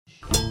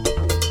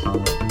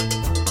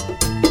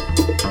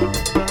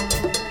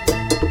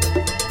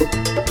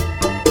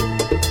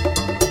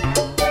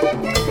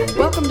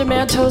Welcome to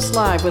Mad Toast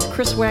Live with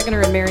Chris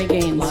Wagner and Mary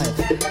Gaines.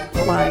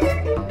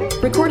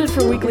 Live. Recorded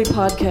for weekly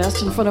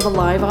podcast in front of a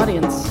live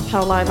audience.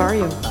 How live are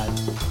you? Live.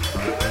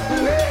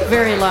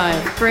 Very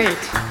live. Great.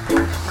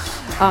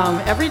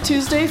 Every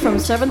Tuesday from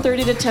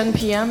 7:30 to 10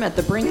 p.m. at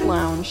the Brink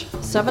Lounge,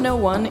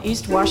 701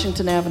 East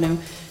Washington Avenue,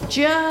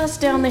 just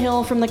down the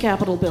hill from the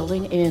Capitol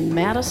Building in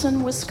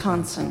Madison,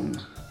 Wisconsin.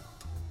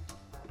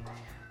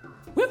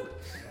 Woo.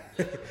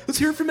 Let's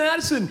hear it from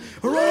Madison.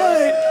 All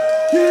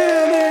right.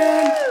 Yeah,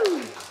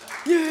 man.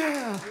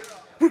 Yeah.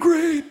 We're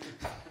great.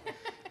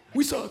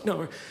 We suck.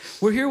 No,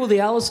 we're here with the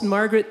Alice and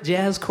Margaret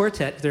Jazz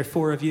Quartet. There are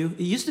four of you.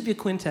 It used to be a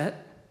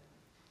quintet.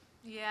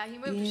 Yeah, he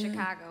moved to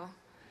Chicago.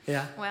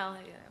 Yeah. Well,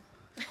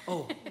 yeah.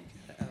 Oh.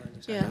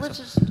 Yeah, let's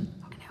just Now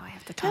I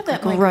have to have talk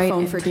that right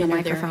microphone for into the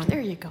dinner there. microphone.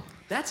 There you go.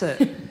 That's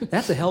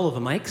a hell of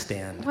a mic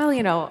stand. Well,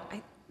 you know,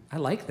 I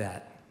like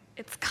that.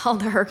 it's called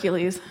the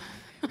Hercules.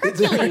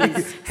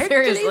 Hercules.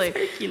 Seriously.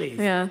 Hercules.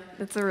 Yeah,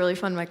 it's a really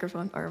fun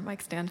microphone or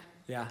mic stand.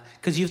 Yeah,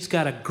 because you've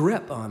got a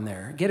grip on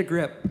there. Get a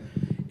grip.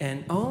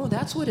 And,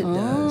 that's what it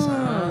does.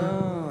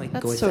 Oh, like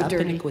That's goes so up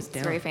dirty. and it goes It's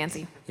down. very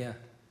fancy. Yeah.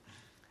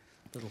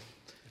 Little.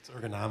 It's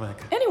ergonomic.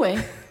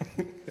 Anyway,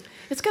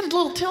 it's got a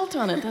little tilt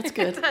on it. That's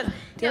good.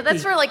 Yeah,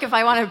 that's for like if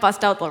I want to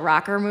bust out the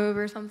rocker move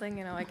or something,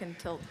 you know, I can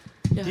tilt.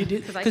 Yeah.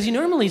 Because you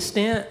normally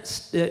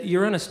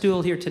you're on a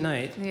stool here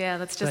tonight. Yeah,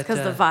 that's just But,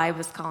 because the vibe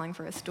was calling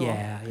for a stool.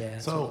 Yeah.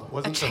 So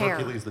wasn't the chair.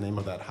 Hercules the name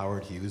of that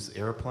Howard Hughes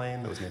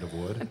airplane that was made of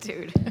wood?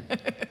 Dude.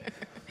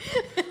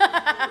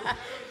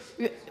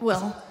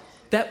 Well,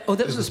 that was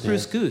a Is the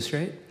spruce stand- goose,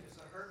 right?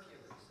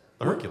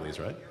 The Hercules,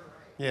 right?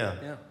 Yeah.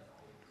 Yeah.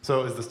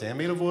 So is the stand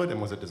made of wood,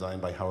 and was it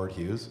designed by Howard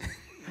Hughes?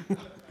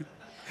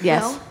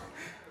 Yes. well,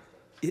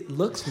 It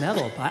looks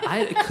metal.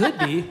 It could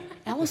be.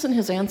 Allison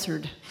has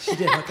answered. She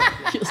did.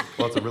 Okay.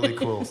 Well, it's a really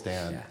cool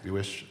stand. Yeah. We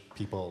wish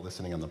people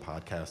listening on the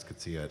podcast could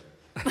see it.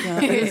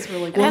 Yeah, it is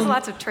really It good. has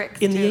lots of tricks,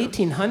 In too. the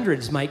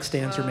 1800s, mic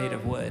stands were made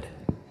of wood.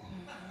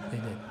 They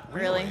did.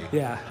 Really?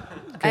 Yeah.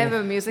 I have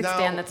a music Now,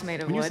 stand that's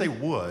made of when wood. you say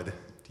wood, do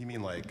you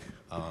mean like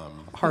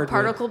Hardwood.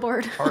 Particle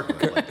board?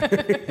 hardwood?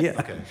 Like, Yeah.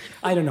 okay.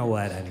 I don't know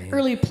what I mean.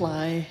 Early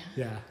ply.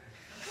 Yeah.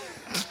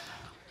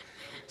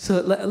 So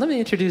let me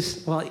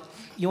introduce. Well,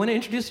 you want to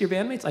introduce your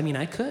bandmates? I mean,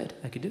 I could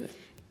do it.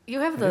 You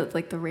have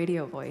the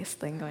radio voice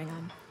thing going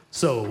on.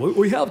 So what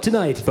we have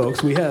tonight,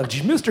 folks, we have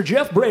Mr.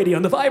 Jeff Brady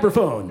on the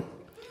vibraphone.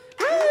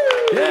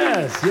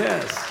 Yes.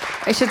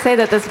 I should say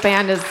that this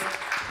band is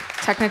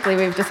technically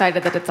we've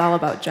decided that it's all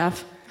about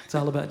Jeff. It's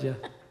all about Jeff.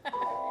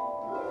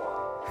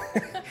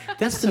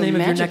 That's the So name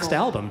of your magical. next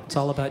album. It's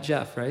all about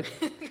Jeff, right?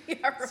 Yeah,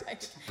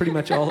 right. Pretty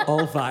much all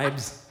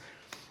vibes.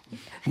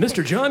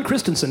 Mr. John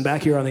Christensen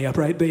back here on the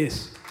upright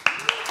bass.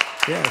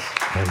 Yes.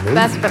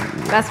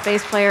 Best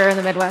bass player in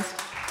the Midwest.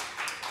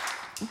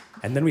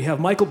 And then we have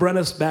Michael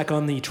Brennis back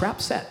on the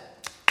trap set.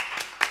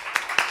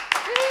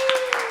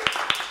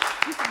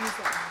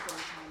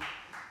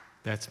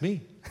 That's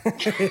me.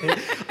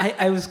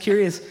 I was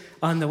curious,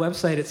 on the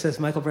website it says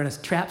Michael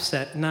Brennis trap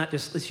set, not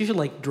just, it's usually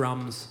like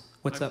drums.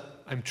 What's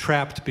up? I'm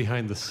trapped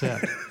behind the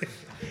set.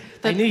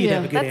 I knew you'd yeah.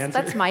 have a good answer.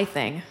 That's my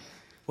thing.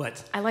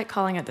 What? I like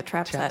calling it the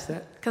trap Trap set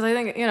set? because I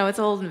think it's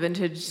old and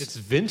vintage. It's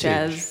vintage.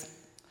 Jazz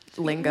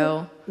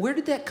lingo. Where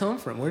did that come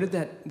from? Where did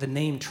the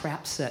name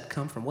trap set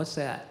come from? What's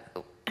that?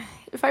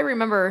 If I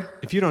remember,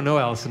 If you don't know,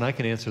 Allison, I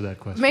can answer that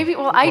question. maybe.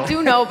 Well, I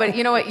do know, but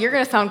you know what? You're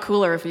gonna sound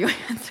cooler if you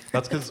answer.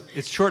 That's because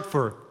It's short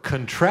for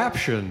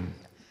contraption.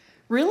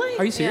 Really?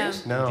 Are you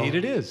serious? no. Indeed,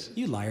 it is.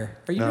 You liar.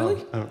 Are you No.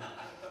 really?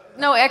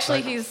 No,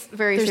 actually, he's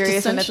very There's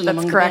serious, and dissension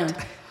among that's the correct.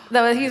 band.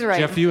 No, he's right.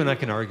 Jeff, you and I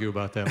can argue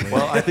about that later.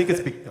 Well, I think it's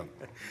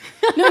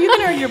No, you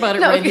can argue about it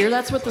No, right okay. here.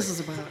 That's what this is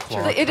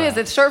about. It is.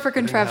 It's short for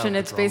contraption.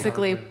 have It's the drum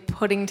basically hardware.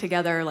 putting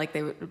together, like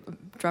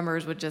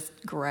drummers would just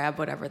grab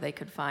whatever they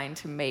could find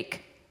to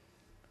make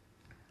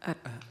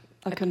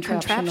A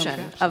contraption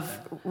of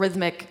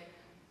rhythmic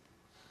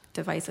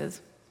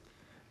devices.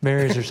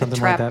 Mary, is there something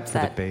Trap like that for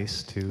set. the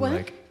bass too? What?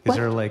 Like, What? is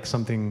there like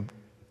something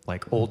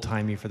like old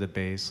timey for the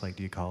bass? Like,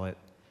 do you call it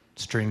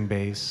string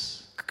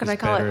bass? Could is I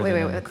call it- better wait, than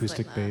wait, an what's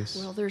acoustic like- bass?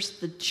 Well, there's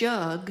the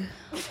jug.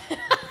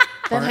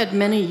 That had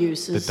many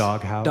uses. The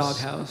doghouse.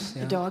 Doghouse.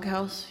 Yeah. The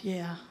doghouse,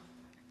 yeah.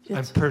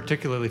 I'm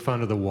particularly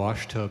fond of the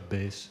wash tub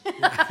bass.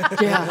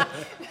 Yeah.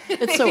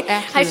 It's so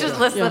accurate. I should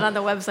list Yeah. it on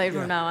the website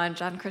from now on.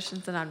 John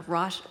Christensen on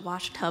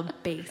wash tub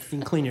bass. You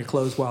can clean your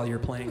clothes while you're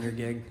playing your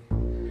gig.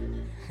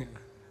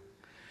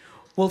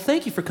 Well,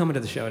 thank you for coming to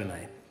the show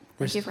tonight.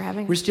 Thank you for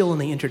having We're me. still in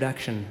the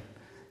introduction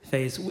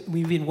phase.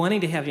 We've been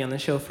wanting to have you on the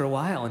show for a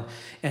while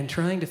and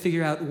trying to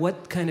figure out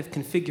what kind of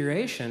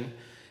configuration,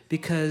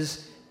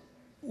 because,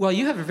 well,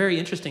 you have a very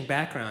interesting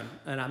background,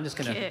 and I'm just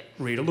going to Yeah.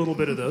 read a little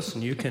bit of this,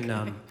 and you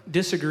can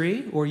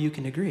disagree or you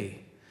can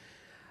agree.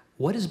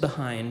 What is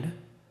behind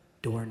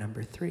door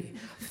number 3?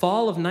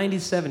 Fall of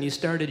 '97, you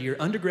started your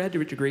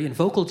undergraduate degree in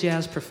vocal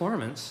jazz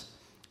performance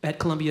at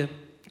Columbia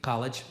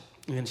College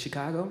in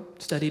Chicago,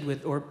 studied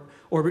with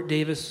Orbit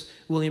Davis,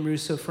 William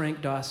Russo,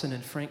 Frank Dawson,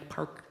 and Frank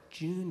Park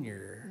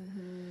Jr.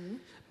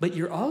 But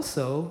you're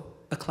also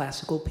a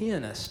classical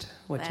pianist,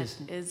 which That is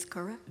is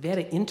correct.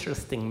 very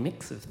interesting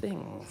mix of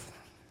things.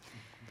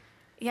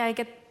 Yeah, I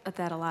get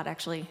that a lot,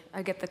 actually.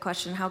 I get the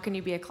question, how can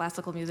you be a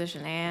classical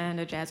musician and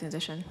a jazz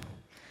musician?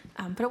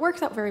 But it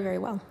works out very, very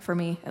well, for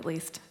me at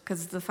least,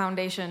 because the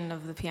foundation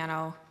of the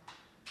piano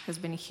has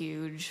been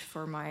huge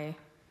for my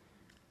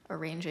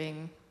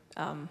arranging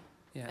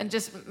and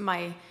just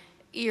my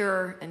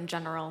ear in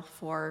general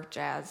for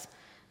jazz.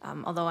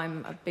 Although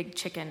I'm a big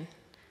chicken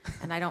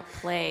and I don't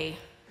play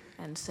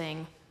and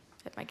sing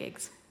at my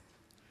gigs.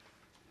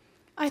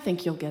 I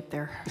think you'll get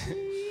there.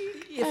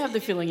 I have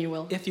the feeling you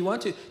will. If you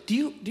want to, do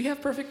you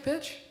have perfect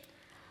pitch?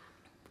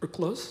 Or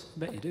close? I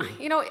bet you do.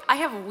 You know, I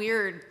have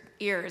weird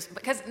ears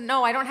because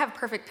no, I don't have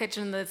perfect pitch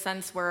in the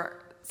sense where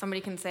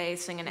somebody can say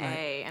sing an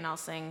A and I'll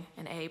sing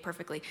an A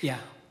perfectly. Yeah.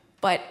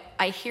 But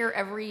I hear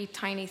every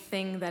tiny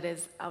thing that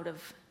is out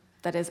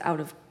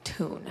of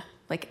tune.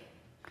 Like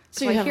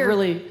So you I have hear,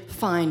 really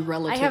fine I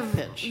relative have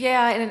pitch.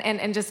 yeah,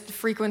 and just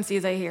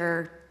frequencies I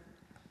hear.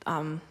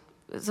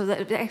 So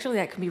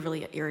that can be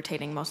really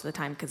irritating most of the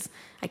time because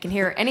I can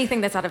hear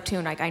anything that's out of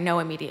tune. Like I know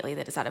immediately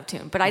that it's out of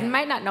tune, but I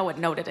might not know what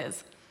note it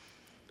is.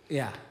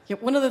 Yeah. Yeah,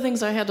 one of the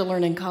things I had to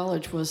learn in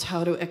college was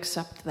how to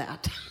accept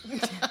that.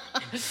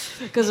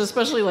 Because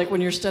especially like when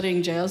you're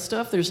studying jazz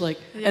stuff, there's like,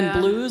 and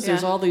blues,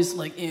 there's all these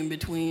like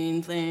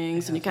in-between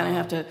things, and you kind of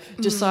have to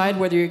decide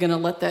whether you're going to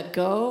let that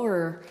go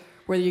or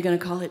whether you're going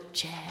to call it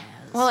jazz.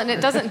 Well, and it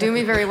doesn't do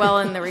me very well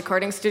in the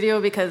recording studio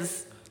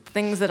because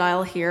things that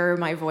I'll hear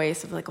my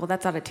voice of like, well,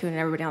 that's out of tune, and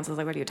everybody else is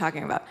like, what are you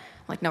talking about? I'm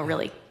like, no,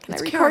 really, can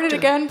It's I record character. it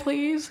again,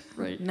 please?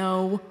 Right.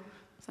 No.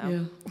 So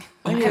Yeah.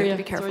 I I hear have ya. to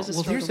be It's careful. always a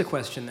Well, here's the struggle.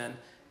 question then.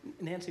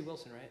 Nancy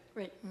Wilson, right?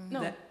 Right.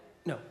 No.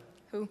 No.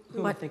 Who? Who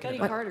am I thinking Betty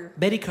about? Carter.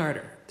 Betty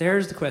Carter.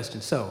 There's the question.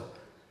 So,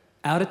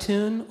 out of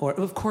tune, or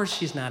of course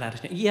she's not out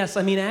of tune. Yes,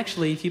 I mean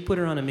actually, if you put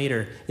her on a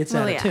meter, it's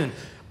Well, out of yeah. tune.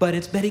 But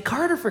it's Betty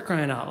Carter for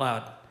crying out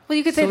loud. Well,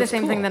 you could say So the it's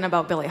same thing cool. then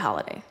about Billie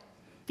Holiday.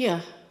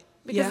 Yeah.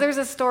 Because Yeah. there's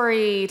a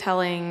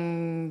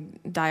storytelling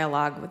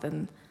dialogue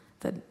within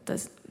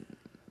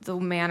the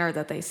manner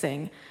that they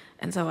sing.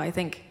 And so I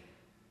think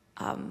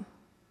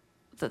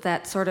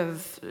that sort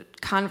of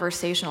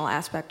conversational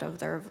aspect of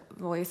their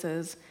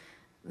voices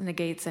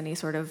negates any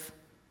sort of,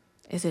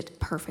 is it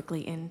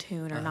perfectly in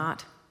tune or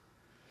not?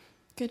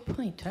 Good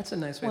point. That's a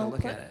nice way Well to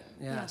look put. at it.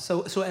 Yeah.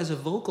 So as a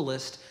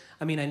vocalist,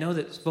 I mean, I know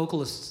that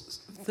vocalists,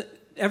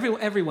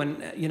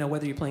 everyone, you know,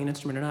 whether you're playing an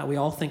instrument or not, we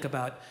all think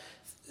about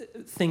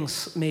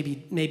things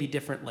maybe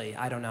differently.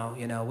 I don't know.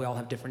 You know, we all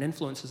have different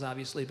influences,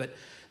 obviously, but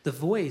the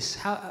voice.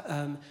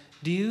 How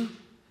do you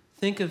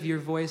think of your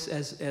voice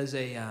as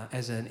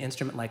an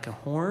instrument like a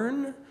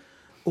horn,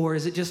 or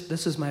is it just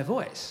this is my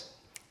voice?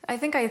 I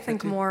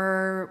think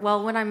more,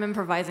 well, when I'm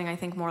improvising, I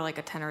think more like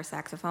a tenor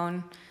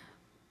saxophone.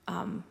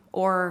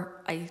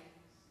 Or I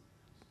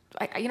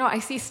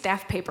see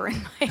staff paper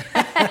in my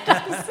head.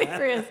 I'm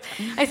serious.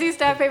 I see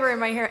staff paper in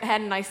my head,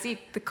 and I see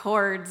the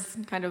chords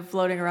kind of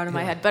floating around in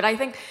my head. But I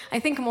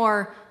think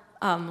more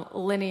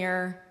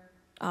linear,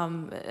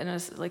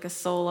 like a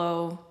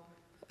solo,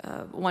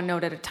 one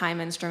note at a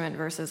time instrument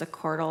versus a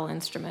chordal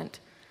instrument.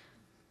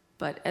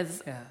 But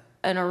as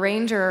an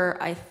arranger,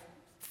 I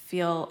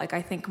feel like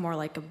I think more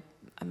like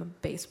I'm a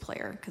bass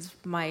player because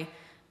my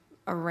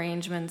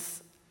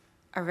arrangements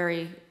are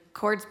very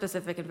chord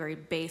specific and very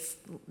bass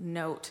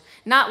note.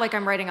 Not like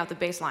I'm writing out the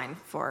bass line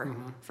for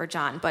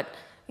John, but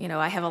you know,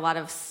 I have a lot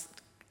of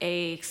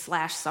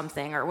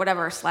A/something or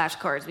whatever slash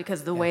chords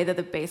because the way that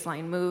the bass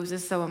line moves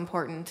is so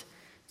important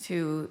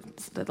to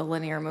the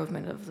linear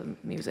movement of the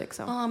music.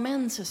 So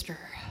Amen, sister.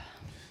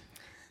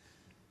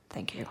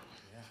 thank you.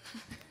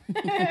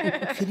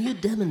 Can you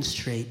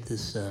demonstrate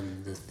this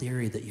the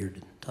theory that you're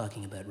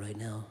talking about right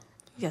now?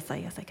 Yes,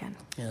 I can.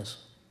 Yes.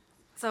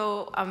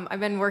 So I've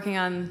been working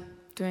on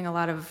doing a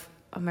lot of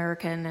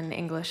American and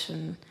English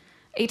and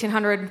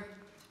 1800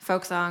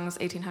 folk songs,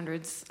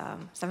 1800s,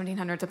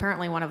 1700s.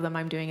 Apparently one of them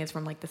I'm doing is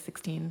from like the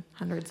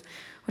 1600s,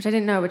 which I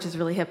didn't know, which is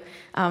really hip.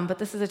 But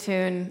this is a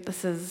tune.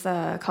 This is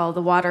called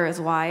The Water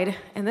is Wide,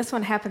 and this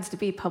one happens to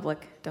be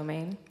public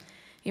domain.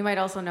 You might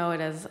also know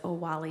it as O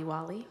Wally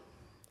Wally.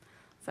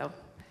 So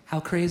How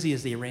crazy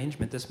is the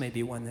arrangement? This may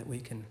be one that we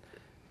can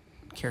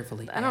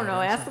carefully. I don't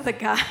know. add in Ask the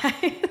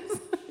guys.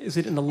 Is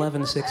it an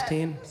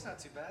 11/16?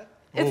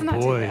 It's Oh, not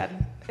boy. too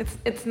bad.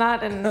 It's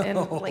not in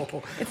like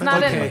it's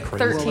not Okay. in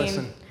Well,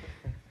 listen.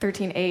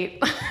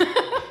 13/8.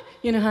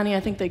 You know, honey, I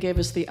think they gave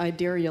us the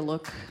Iberia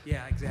look.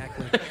 Yeah,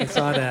 exactly. I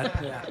saw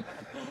that. Yeah.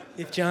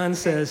 If John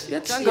says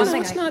it's, John you goes, know,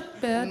 it's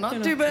not bad, Not you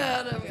know. too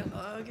bad.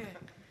 Okay.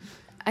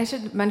 I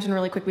should mention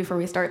really quick before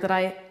we start that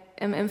I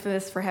am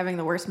infamous for having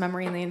the worst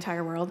memory in the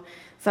entire world.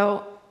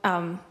 So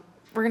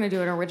we're gonna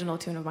do an original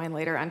tune of mine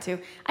later on too.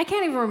 I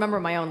can't even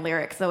remember my own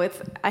lyrics, so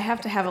I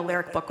have to have a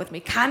lyric book with me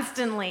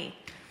constantly.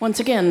 Once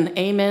again,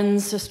 amen,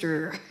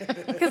 sister.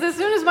 Because as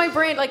soon as my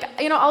brain, like,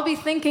 you know, I'll be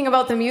thinking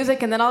about the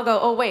music and then I'll go,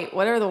 oh wait,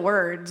 what are the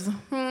words?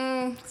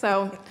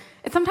 So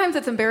sometimes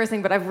it's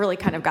embarrassing, but I've really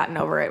kind of gotten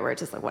over it where it's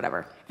just like,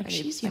 whatever. And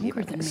she's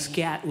younger than me.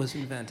 Scat was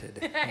invented.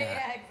 Yeah.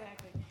 Yeah,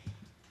 exactly.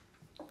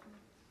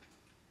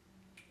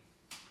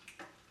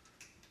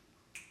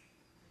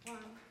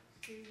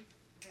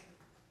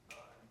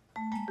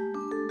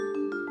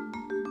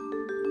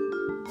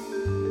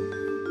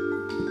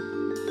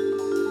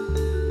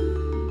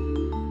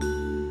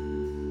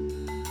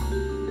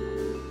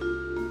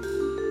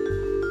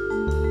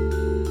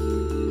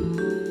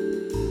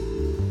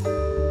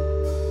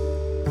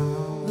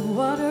 The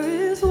water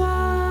is wide,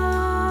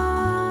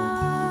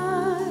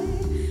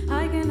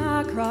 I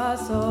cannot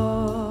cross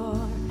o'er,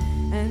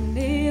 and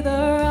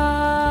neither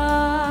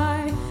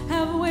I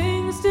have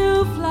wings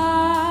to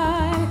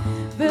fly.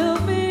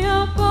 Build me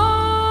a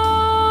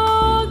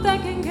boat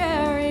that can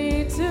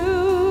carry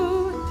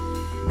two,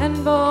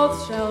 and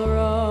both shall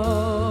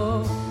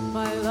row,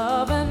 my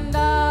love and I.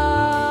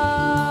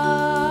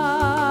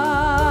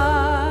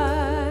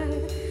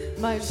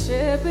 My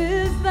ship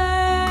is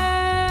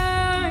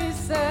there, he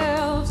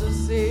sails the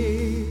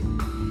sea.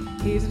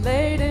 He's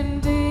laden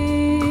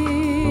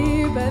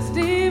deep as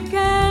deep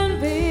can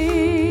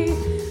be,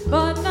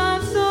 but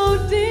not so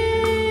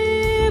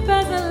deep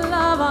as the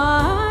love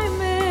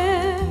I'm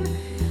in.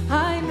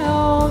 I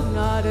know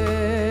not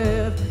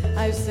if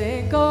I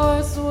sink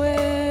or swim.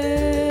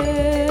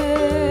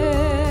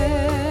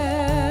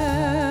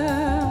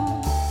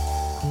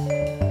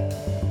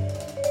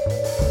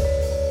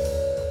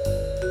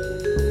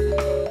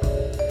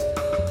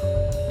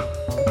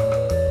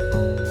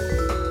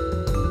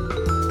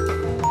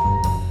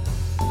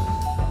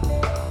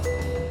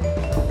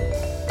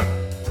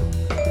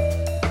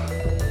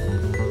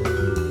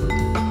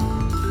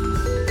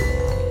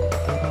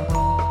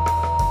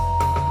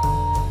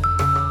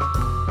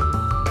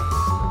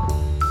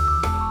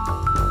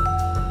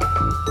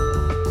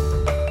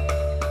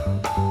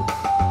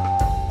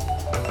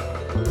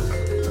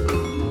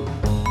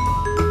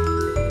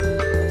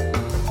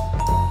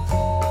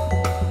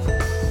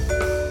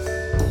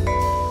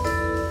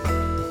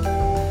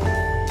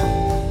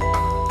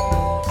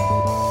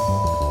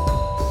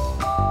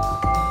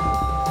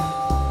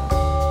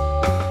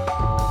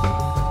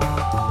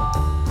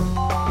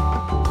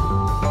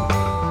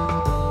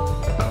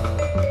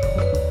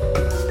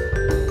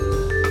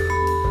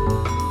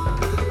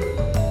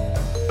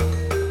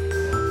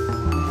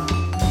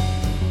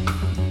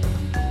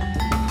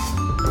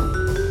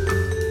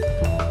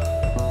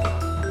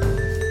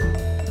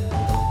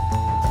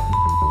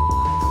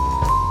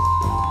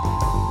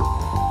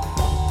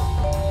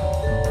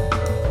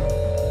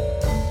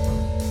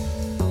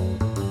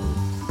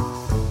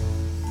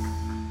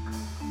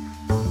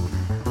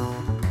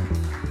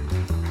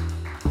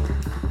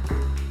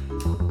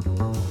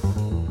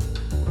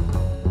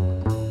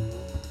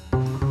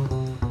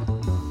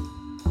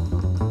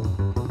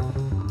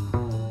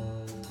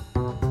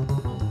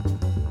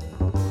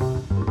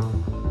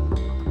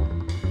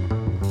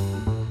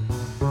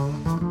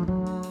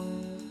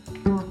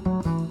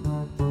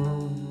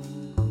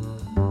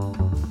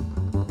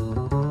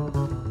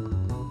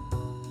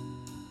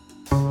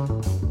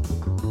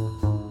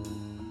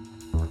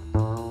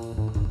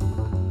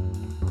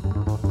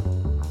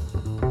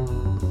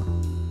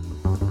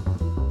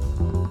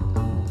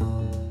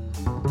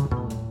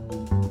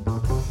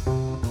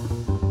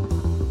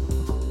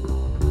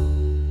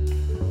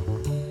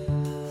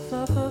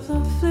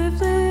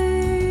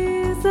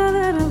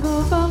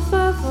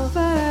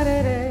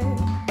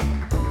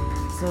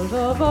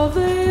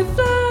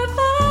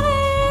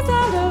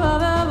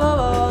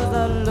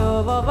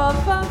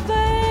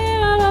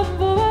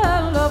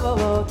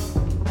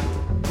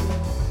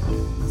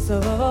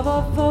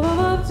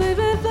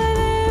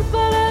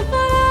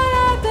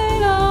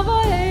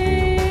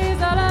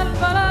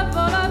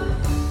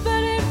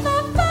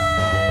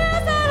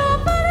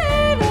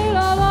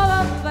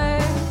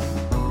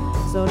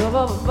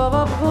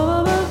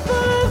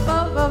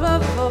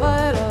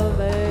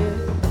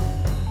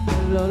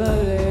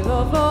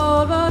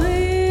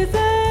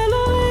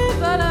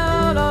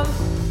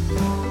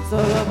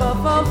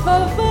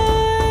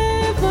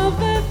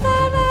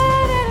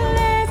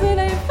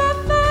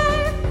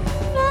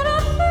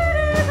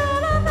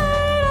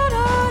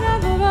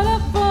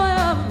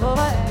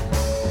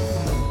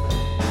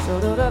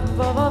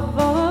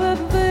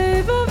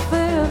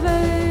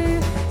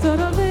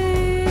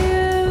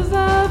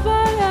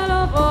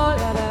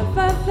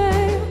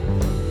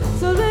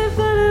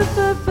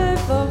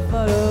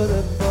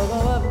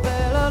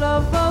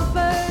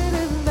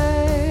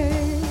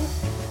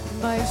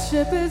 My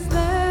ship is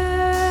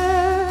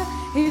there,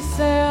 he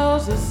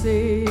sails the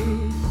sea.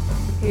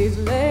 He's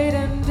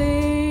laden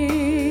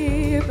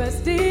deep as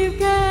deep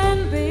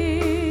can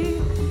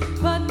be,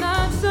 but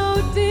not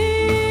so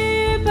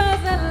deep as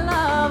the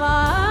love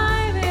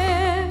I'm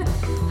in.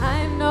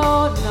 I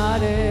know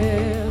not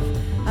if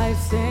I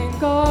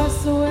sink or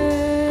swim.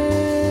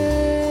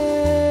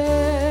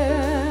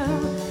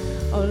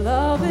 Oh,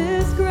 love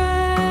is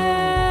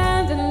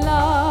grand and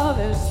love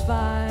is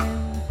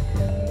fine,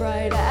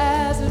 bright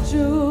as a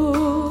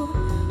jewel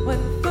when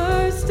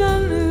first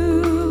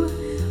anew.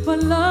 But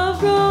love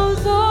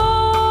grows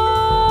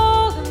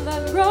old and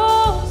then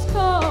grows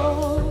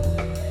cold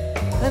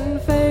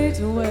and fades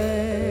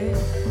away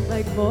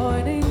like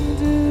morning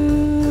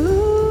dew.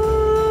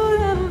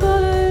 And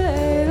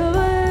fade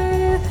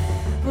away.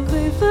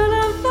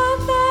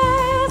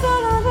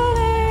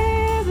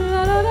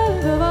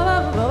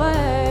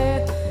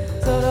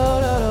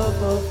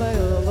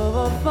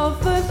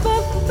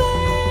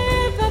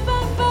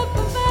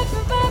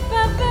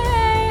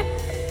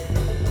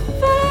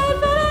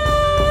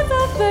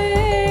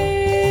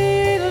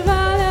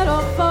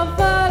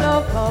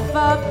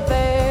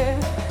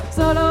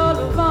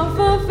 fa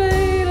fa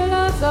fe la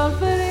la sol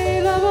fa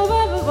re la ba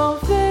ba ba ba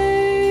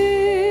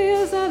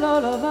fe sa la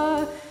la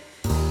va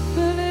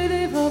fa le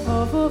de fa fa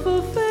fa fa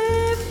fe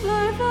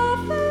fly fa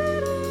fe.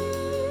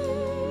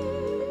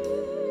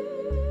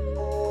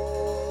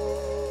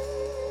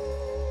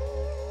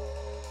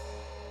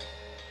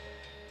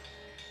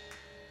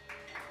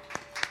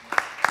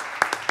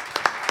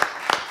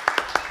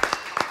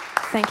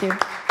 Thank you.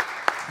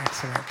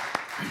 Excellent.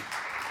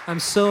 I'm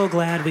so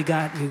glad we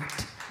got you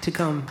to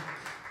come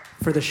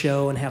for the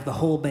show and have the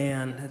whole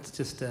band. It's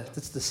just,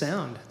 it's the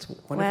sound. It's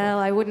wonderful. Well,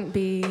 I wouldn't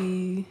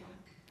be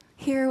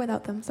here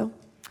without them, so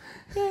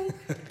yay.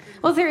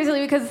 Well, seriously,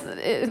 because,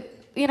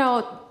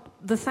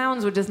 the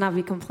sounds would just not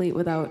be complete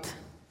without,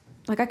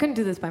 I couldn't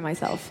do this by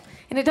myself.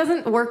 And it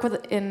doesn't work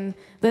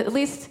at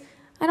least,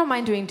 I don't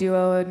mind doing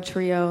duo and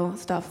trio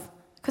stuff,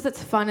 because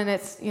it's fun and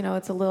it's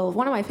a little,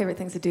 one of my favorite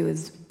things to do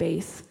is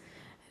bass.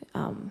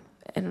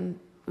 And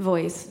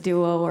voice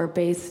duo or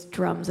bass,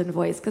 drums, and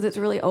voice, because it's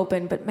really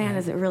open, but man,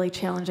 is it really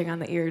challenging on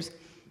the ears.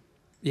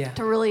 Yeah.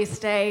 To really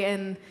stay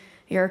in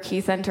your key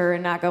center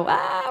and not go,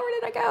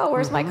 where did I go?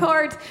 Where's my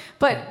chords?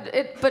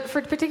 But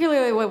for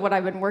particularly what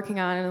I've been working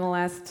on in the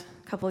last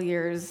couple of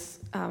years,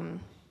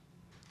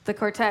 the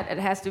quartet, it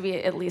has to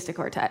be at least a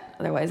quartet,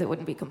 otherwise it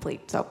wouldn't be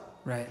complete. So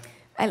Right.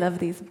 I love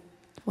these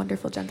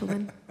wonderful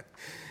gentlemen.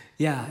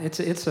 Yeah, it's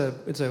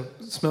a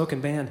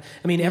smoking band.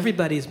 I mean,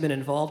 everybody's been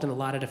involved in a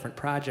lot of different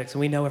projects, and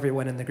we know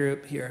everyone in the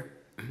group here.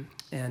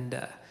 And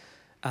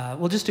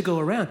well, just to go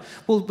around.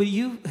 Well, but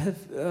you have.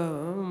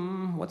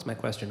 What's my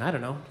question? I don't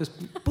know.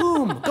 Just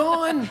boom,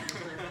 gone.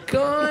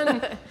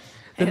 Welcome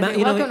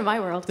to my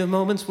world. The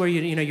moments where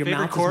your Favorite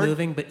mouth chord? is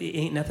moving, but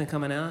ain't nothing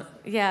coming out.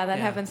 Yeah, that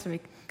Yeah. happens to me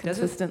Does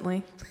it?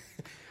 consistently.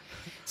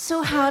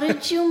 So how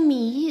did you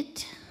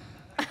meet?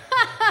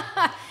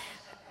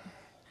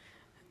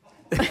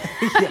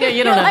 Yeah,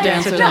 you don't have to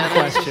answer that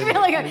question. I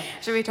feel like I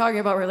should be talking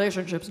about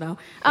relationships now.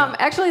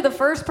 Actually, the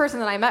first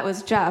person that I met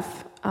was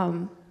Jeff,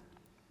 the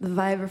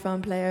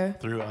vibraphone player.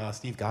 Through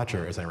Steve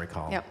Gotcher, as I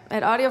recall. Yep.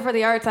 At Audio for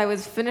the Arts, I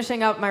was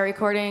finishing up my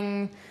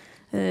recording.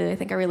 I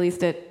think I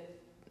released it.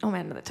 Oh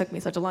man, that took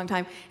me such a long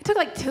time. It took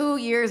like 2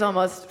 years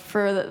almost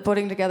for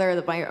putting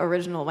together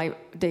my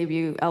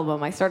debut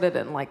album. I started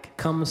in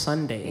Come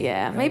Sunday.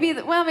 yeah, right?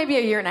 maybe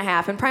a year and a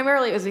half, and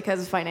primarily it was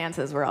because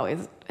finances were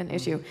always an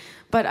issue.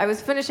 But I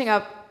was finishing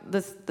up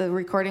the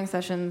recording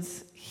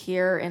sessions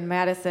here in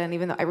Madison,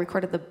 even though I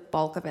recorded the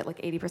bulk of it,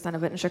 like 80%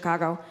 of it in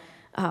Chicago.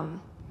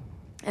 And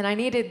I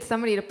needed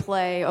somebody to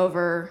play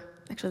over.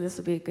 Actually, this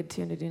would be a good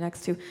tune to do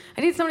next too.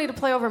 I need somebody to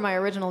play over my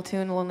original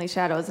tune, Lonely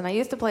Shadows. And I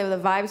used to play with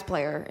a Vibes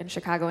player in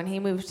Chicago, and he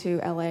moved to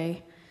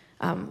LA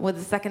with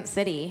the Second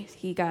City.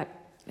 He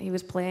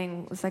was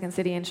playing the Second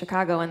City in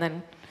Chicago, and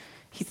then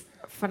he's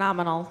a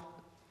phenomenal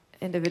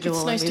individual.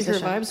 It's nice and to hear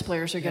musician. vibes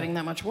players are getting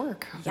that much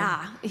work.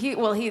 Yeah,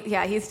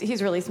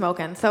 he's really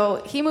smoking.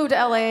 So he moved to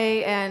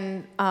LA,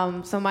 and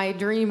so my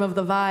dream of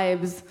the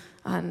vibes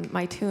on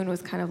my tune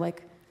was kind of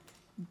like,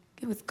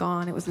 it was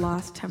gone. It was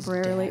lost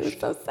temporarily. It was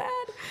so sad.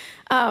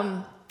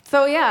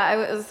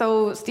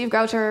 So Steve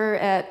Goucher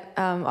at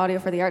Audio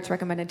for the Arts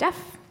recommended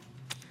Jeff,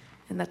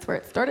 and that's where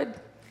it started.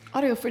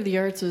 Audio for the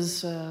Arts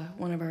is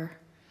one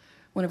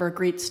of our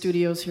great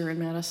studios here in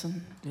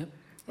Madison. Yep.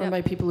 Run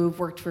by people who've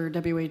worked for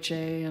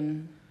WHA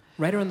and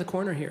Right around the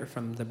corner here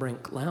from the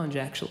Brink Lounge,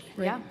 actually.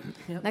 Yeah,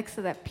 Yep. next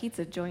to that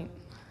pizza joint.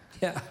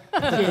 Yeah,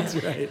 that's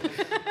right.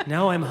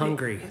 Now I'm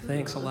hungry.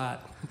 Thanks a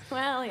lot.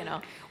 Well,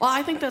 well,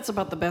 I think that's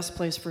about the best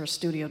place for a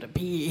studio to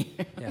be.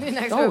 Yeah.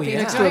 next to Oh, a pizza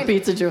yeah. Next to a joint.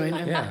 pizza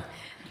joint. Yeah.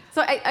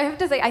 So I have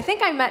to say, I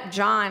think I met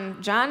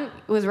John. John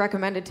was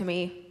recommended to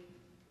me.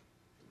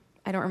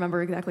 I don't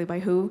remember exactly by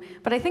who,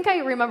 but I think I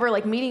remember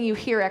meeting you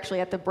here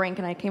actually at the Brink,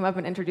 and I came up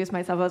and introduced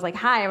myself. I was like,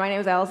 "Hi, my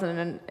name is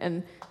Allison,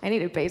 and I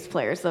need a bass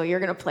player, so you're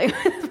gonna play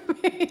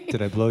with me."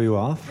 Did I blow you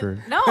off?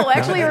 Or? No,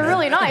 actually, you're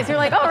really nice. You're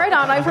like, "Oh, right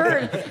on. I've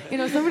heard,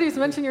 somebody's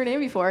mentioned your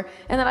name before."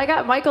 And then I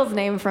got Michael's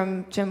name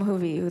from Jim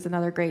Hoovey, who's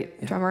another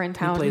great drummer in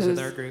town. He plays who's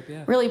with our group,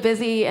 yeah. really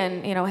busy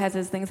and has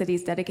his things that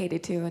he's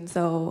dedicated to. And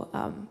so,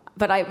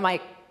 but I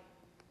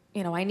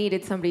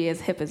needed somebody as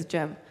hip as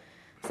Jim.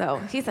 So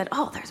he said,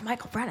 "Oh, there's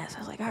Michael Brennis." I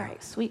was like, "All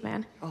right, sweet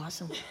man."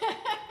 Awesome.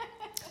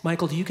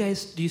 Michael, do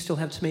you still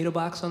have Tomato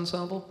Box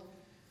Ensemble?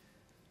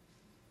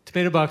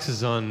 Tomato Box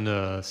is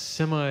on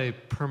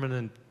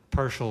semi-permanent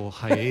partial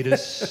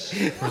hiatus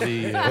for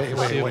the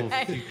foreseeable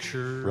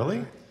future.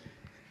 Really?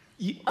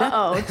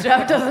 Uh-oh,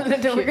 Jeff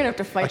doesn't. We're gonna have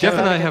to fight. Jeff that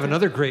and I out. have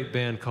another great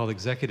band called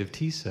Executive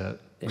T-Set,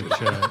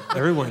 which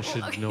everyone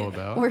should know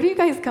about. Where do you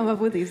guys come up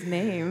with these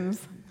names?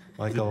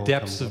 Michael The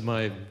depths comes of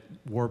my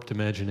warped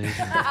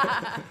imagination.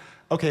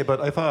 Okay,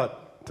 but I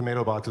thought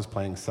Tomato Box was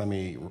playing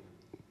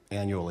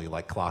semi-annually,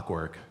 like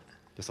clockwork.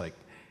 Just like,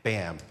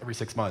 bam, every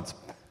 6 months.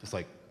 Just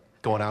like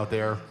going out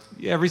there.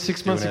 Yeah, every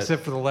 6 months, Doing it.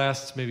 except for the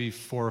last maybe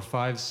 4 or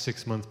 5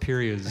 6-month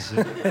periods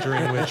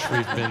during which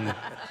we've been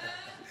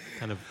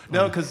kind of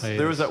No, on because there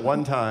hiatus. was that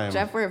one time.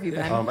 Jeff, where have you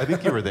been? I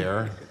think you were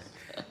there.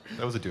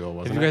 That was a duo,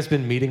 wasn't Have you it? guys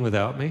been meeting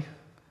without me?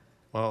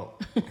 Well,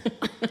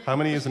 how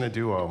many is in a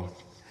duo?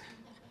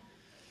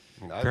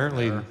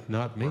 Apparently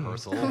not me.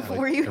 Rehearsal,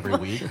 Were you every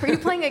week. were you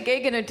playing a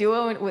gig in a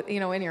duo with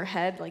in your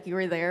head, like you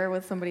were there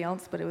with somebody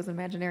else, but it was an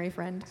imaginary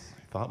friend?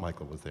 I thought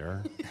Michael was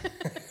there.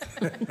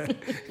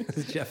 This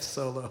is Jeff's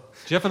solo.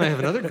 Jeff and I have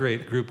another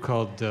great group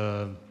called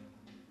the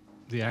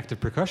Active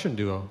Percussion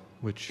Duo,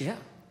 which Yeah.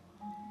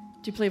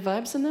 Do you play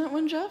vibes in that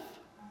one, Jeff?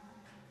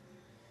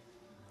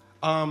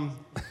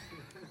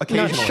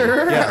 Occasionally. Not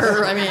sure. Yes.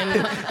 Or, I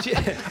mean,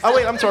 Oh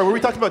wait, I'm sorry. Were we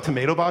talking about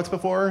Tomato Box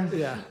before?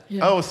 Yeah.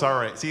 yeah. Oh,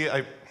 sorry. See,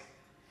 I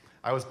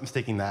was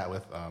mistaking that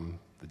with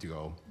the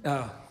duo.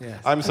 Oh, yeah.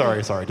 I'm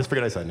sorry. Just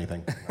forget I said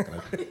anything.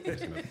 I'm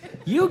just gonna-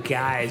 You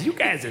guys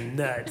are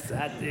nuts.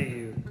 I tell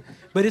you.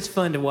 But it's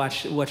fun to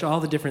watch all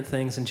the different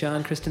things. And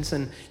John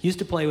Christensen used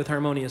to play with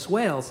Harmonious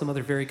Whale, some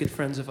other very good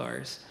friends of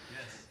ours.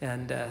 Yes.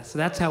 And so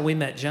that's how we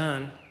met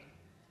John.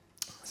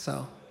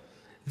 So,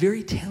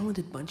 very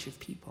talented bunch of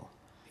people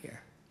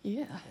here.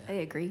 Yeah. I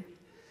agree.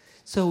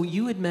 So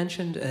you had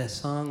mentioned a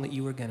song that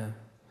you were gonna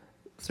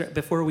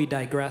before we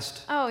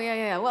digressed. Oh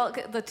yeah. Well,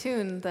 the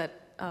tune that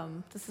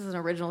this is an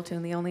original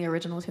tune, the only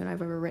original tune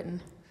I've ever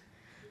written.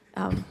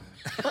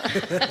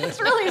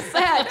 It's really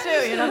sad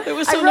too, you know. It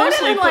was so I wrote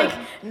nicely it in put. like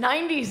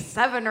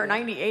 '97 or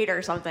 '98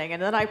 or something, and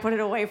then I put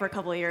it away for a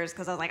couple of years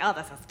because I was like, "Oh,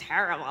 this is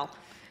terrible."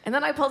 And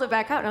then I pulled it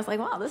back out, and I was like,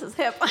 "Wow, this is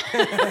hip."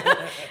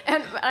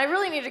 And I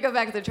really need to go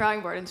back to the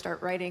drawing board and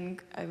start writing.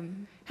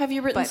 Have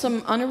you written But-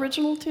 some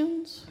unoriginal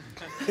tunes?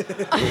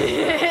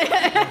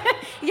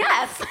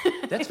 Yes.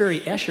 That's very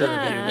Escher of you,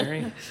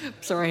 Mary.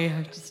 Sorry,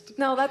 I just.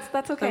 No,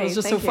 that's okay. That was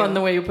just Thank so fun you.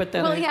 the way you put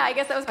that Well, in. yeah, I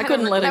guess that was I kind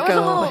couldn't of let it that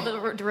go. was a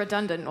little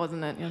redundant,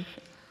 wasn't it? Yeah.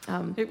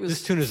 It was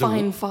this tune is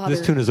fine fodder.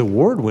 This tune is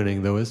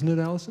award-winning, though, isn't it,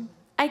 Allison?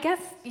 I guess,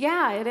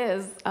 yeah, it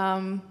is.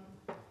 I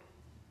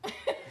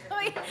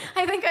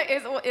think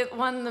it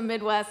won the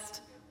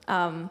Midwest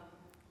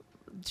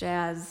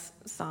jazz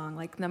song,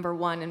 like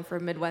 #1, and for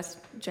Midwest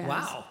jazz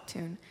Wow.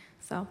 tune.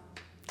 So,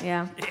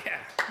 yeah.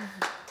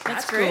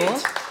 That's great.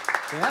 Cool.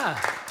 Yeah.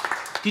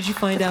 Did you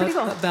find That's out pretty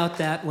cool. about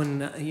that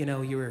when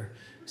you were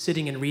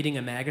sitting and reading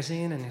a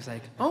magazine and he's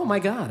like, "Oh my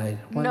God, I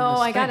won No,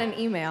 this I got thing." an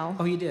email.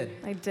 Oh, you did.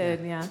 I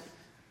did, yeah.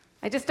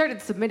 I just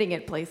started submitting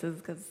it places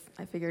because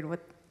I figured, what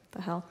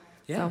the hell?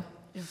 Yeah.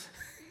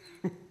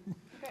 So,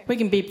 We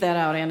can beep that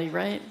out, Andy,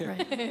 right?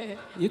 Right.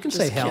 You can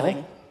Just say hell.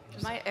 kidding.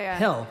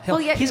 Hell.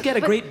 He's got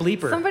a but great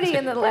bleeper. Somebody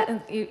in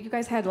the you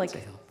guys had like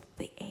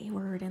the A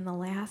word in the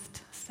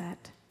last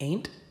set.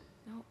 Ain't.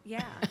 No,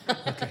 yeah.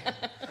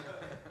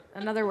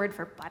 Another word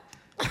for butt.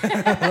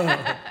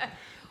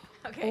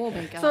 Okay. Oh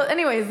my God. So,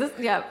 anyways,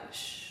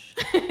 Shh.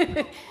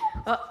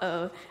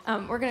 Uh-oh.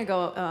 We're gonna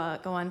go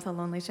on to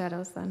Lonely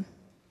Shadows then.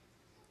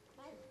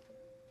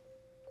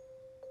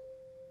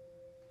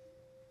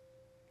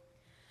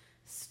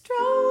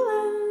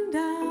 Strolling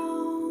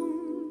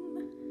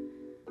down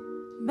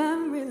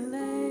memory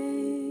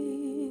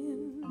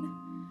lane,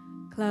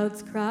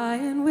 clouds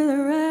crying with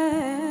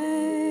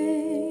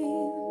rain,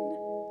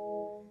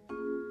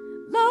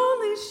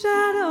 lonely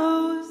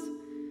shadows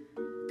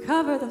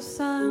cover the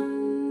sun.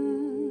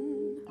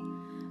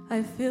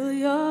 I feel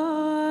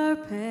your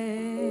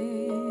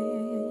pain.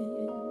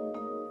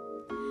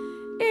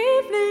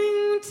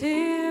 Evening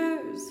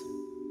tears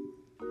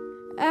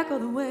echo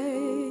the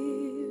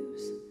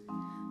waves.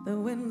 The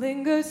wind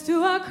lingers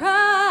to our cries.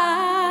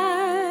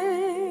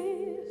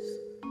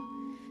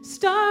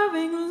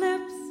 Starving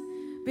lips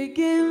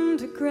begin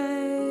to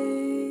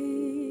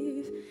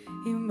crave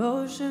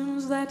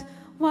emotions that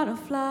wanna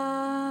fly.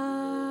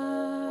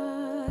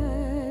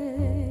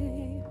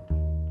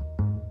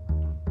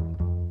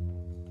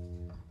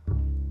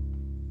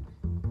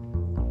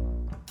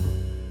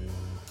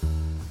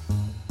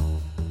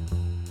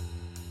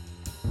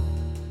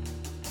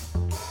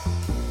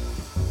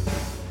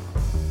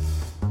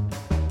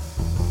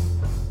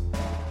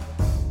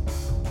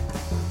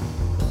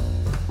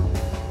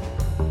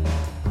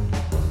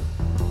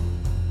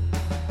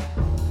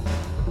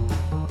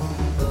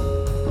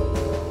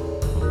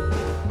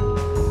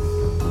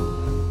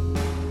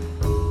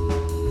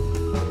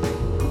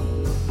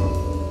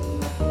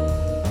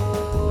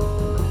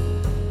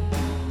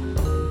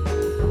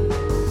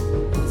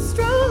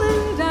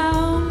 Strolling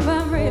down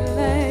memory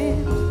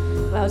lane,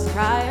 clouds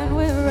crying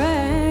with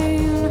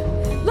rain,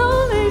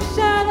 lonely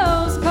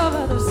shadows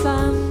cover the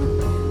sun.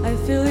 I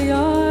feel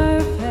your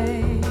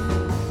pain.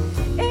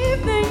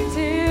 Evening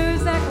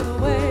tears echo the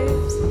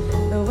waves.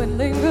 The wind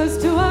lingers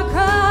to our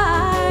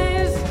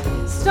cries.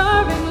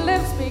 Starving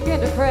lips begin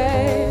to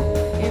crave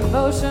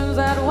emotions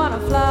that wanna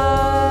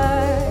fly.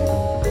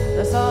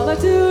 The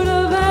solitude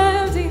of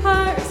empty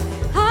hearts,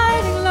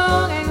 hiding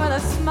longing with a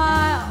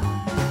smile.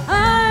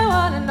 I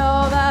wanna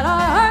know that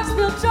our hearts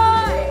feel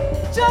joy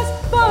just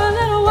for a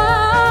little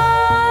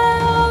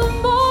while. The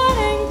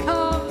morning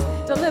comes,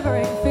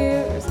 delivering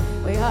fears.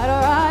 We hide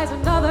our eyes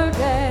another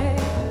day.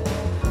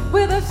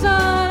 With the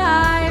sun,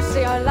 I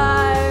see our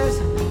lives,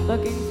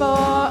 looking for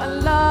a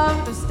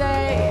love to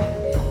stay.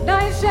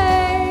 Night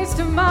shades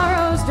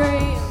tomorrow's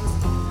dreams,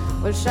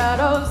 with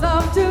shadows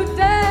of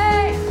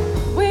today.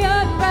 We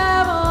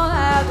unravel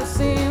at the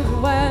seams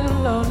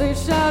when lonely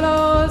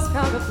shadows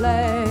come to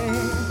play.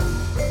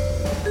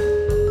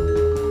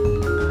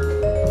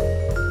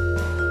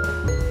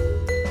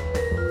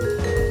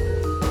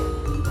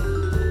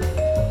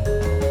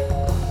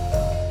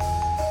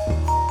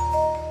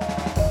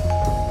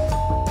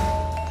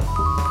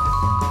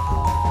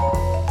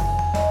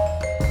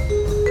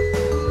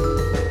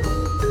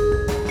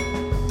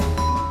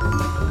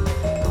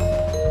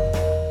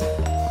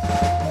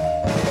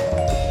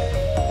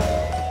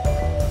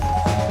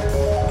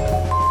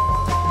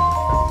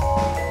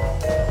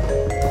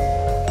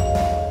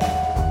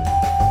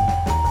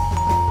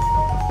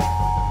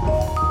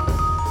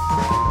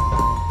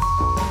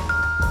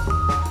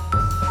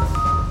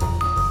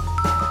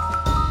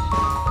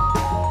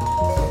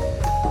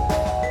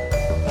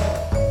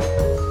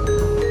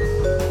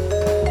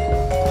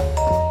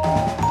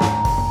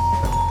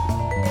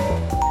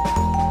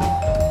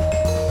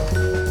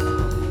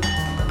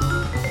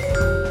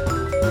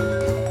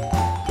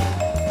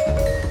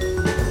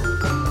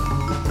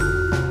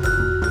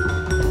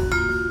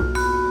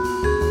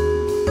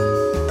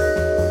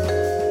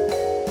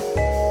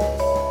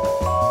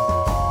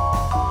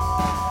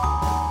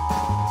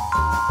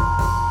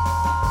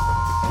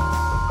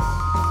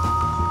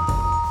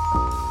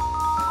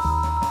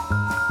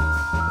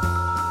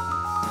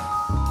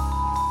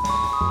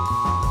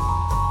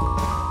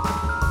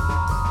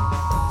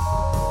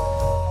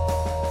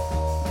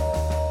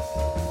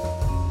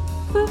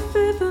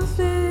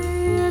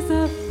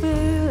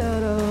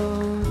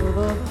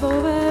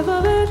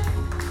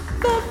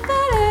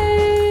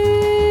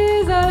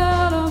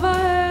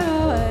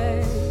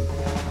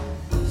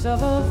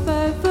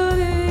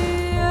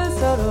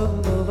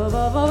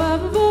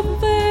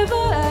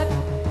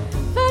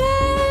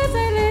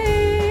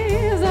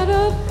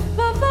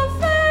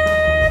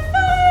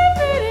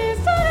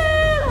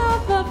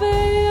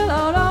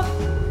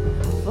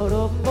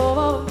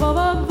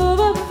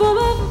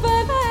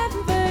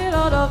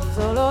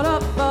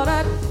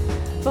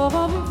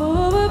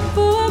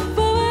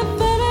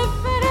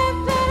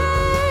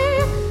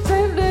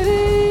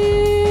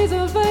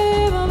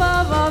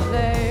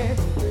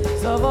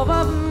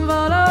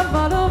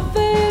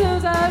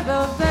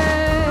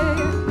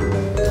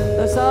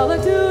 The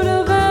solitude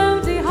of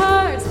empty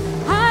hearts,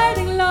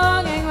 hiding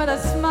longing with a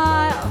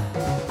smile.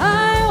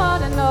 I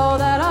want to know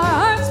that our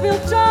hearts feel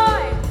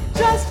joy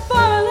just for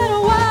a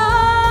little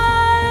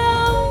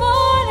while.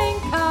 Morning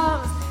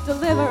comes,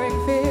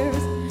 delivering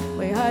fears.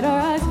 We hide our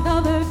eyes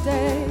another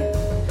day.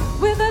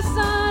 With the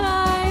sun,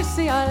 I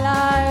see our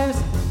lives,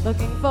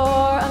 looking for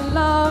a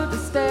love to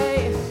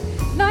stay.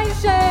 Night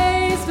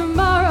shades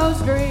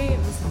tomorrow's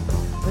dreams,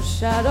 the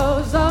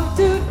shadows of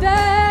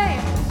today.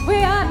 We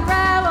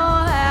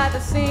unravel at the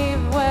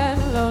seam when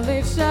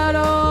lonely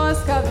shadows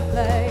come to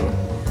play.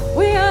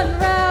 We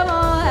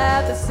unravel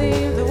at the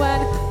seams when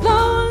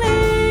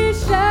lonely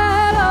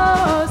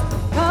shadows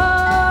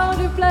come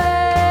to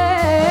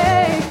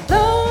play.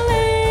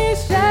 Lonely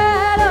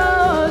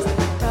shadows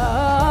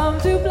come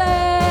to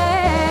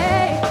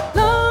play.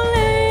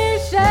 Lonely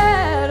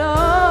shadows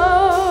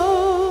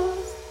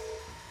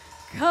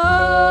come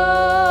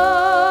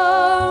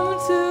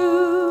to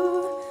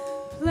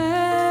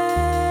play.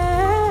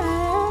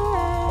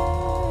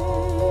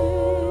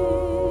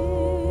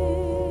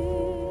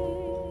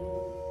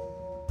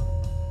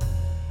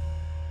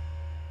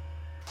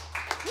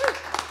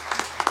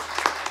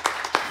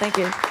 Thank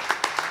you.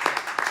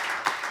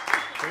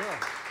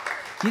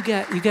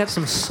 You got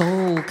some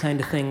soul kind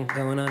of thing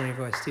going on in your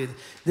voice too.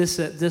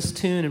 This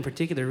tune in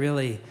particular,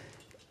 really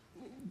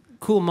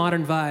cool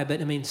modern vibe.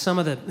 But I mean, some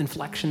of the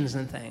inflections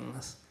and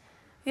things.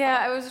 Yeah,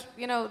 I was,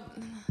 I don't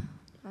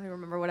even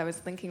remember what I was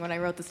thinking when I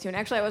wrote this tune.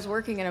 Actually, I was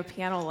working in a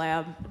piano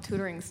lab,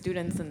 tutoring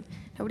students, and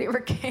nobody ever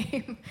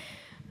came.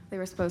 They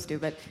were supposed to,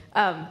 but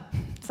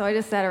so I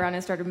just sat around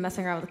and started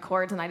messing around with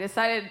chords, and I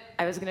decided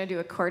I was going to do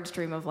a chord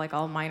stream of like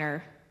all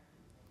minor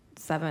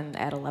 7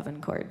 add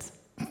 11 chords.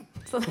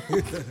 So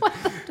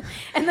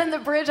and then the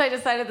bridge, I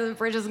decided that the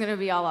bridge is going to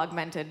be all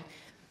augmented,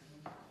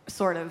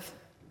 sort of,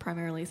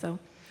 primarily so.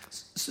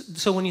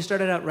 So when you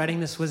started out writing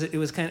this, was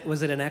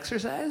it an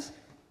exercise?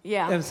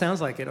 Yeah. It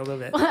sounds like it a little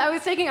bit. Well, I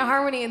was taking a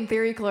harmony and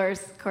theory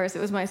course. It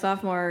was my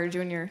sophomore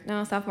year,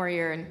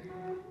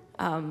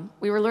 and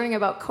we were learning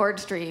about chord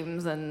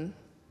streams, and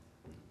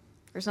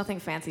there's nothing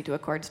fancy to a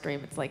chord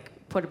stream. It's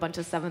like put a bunch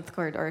of 7th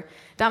chord or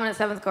dominant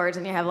 7th chords,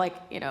 and you have like,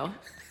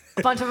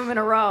 a bunch of them in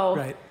a row.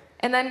 Right.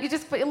 And then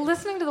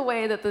listening to the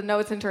way that the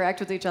notes interact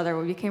with each other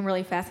became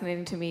really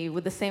fascinating to me,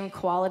 with the same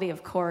quality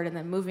of chord and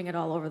then moving it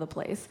all over the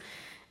place.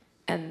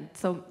 And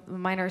so the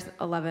minor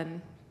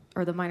 11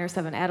 or the minor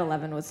 7 add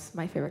 11 was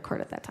my favorite chord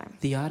at that time.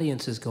 The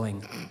audience is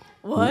going,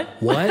 What?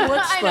 what?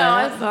 What's I know,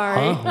 that? I'm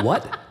sorry. Huh?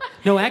 What?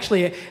 No,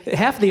 actually,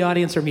 half the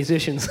audience are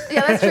musicians.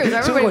 Yeah, that's true.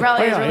 Everybody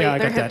probably is really, I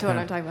they're got hip that. to what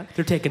I'm talking about.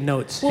 They're taking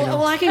notes.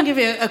 Well, I can give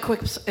you a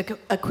quick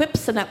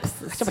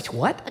synopsis. So much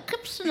what? A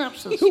quick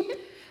synopsis.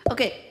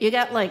 Okay, you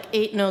got like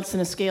 8 notes in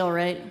a scale,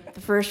 right?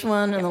 The first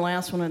one and the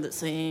last one are the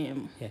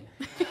same. Yeah.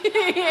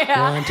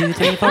 Yeah. 1, 2,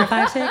 3, 4,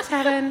 5, 6,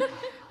 7.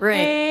 Right.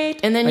 8.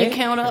 And then you Right.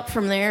 count up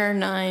from there,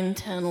 9,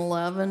 10,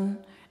 11.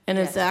 And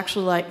it's Yes.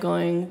 actually like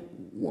going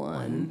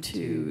 1,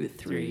 2,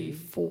 3,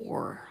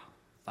 4.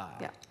 5.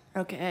 Yeah,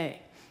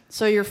 Okay.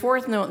 So your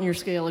fourth note in your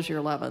scale is your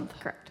 11th.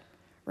 correct.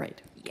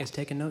 Right. You guys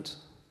taking notes?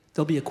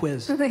 There'll be a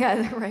quiz.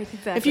 Yeah, right,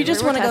 exactly. If you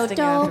just We're want to go testing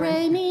do, it.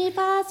 re, mi,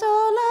 fa,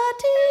 sol, la,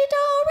 ti,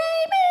 do,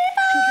 re, mi,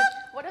 fa.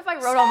 What if I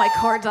wrote all my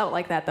chords out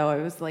like that, though?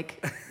 It was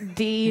like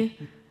D,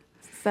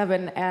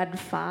 7, add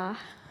fa.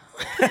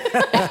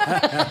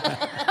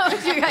 How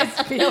would you guys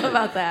feel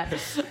about that?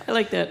 I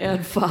like that,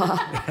 add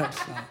fa.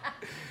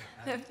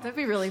 That'd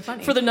be really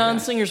funny. For the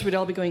non-singers, we'd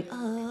all be going,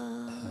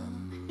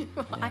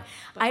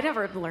 I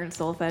never learned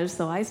solfege,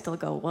 so I still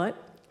go, what?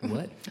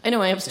 What? I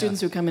know I have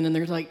students who come in and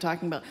they're like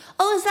talking about,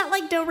 oh, is that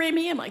like do, re,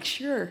 mi? I'm like,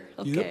 sure,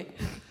 okay. Yep.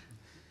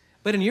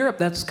 But in Europe,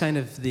 that's kind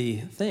of the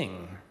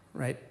thing,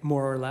 right?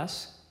 More or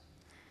less.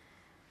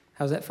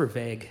 How's that for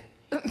vague?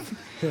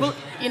 Well,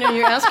 you know,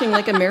 you're asking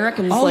like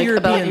Americans All like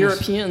about Europeans.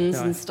 Europeans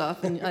No. and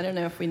stuff, and I don't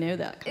know if we know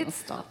that kind of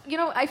stuff. You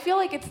know, I feel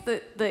like it's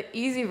the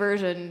easy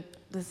version.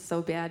 This is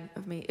so bad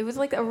of me. It was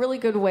like a really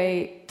good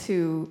way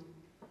to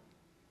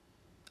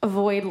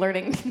avoid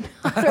learning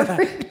how to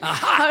read.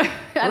 I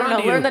don't know, We're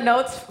on to learn you. the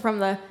notes from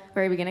the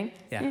very beginning.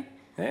 Yeah.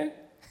 Eh?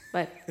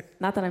 But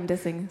not that I'm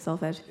dissing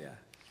solfege. Yeah.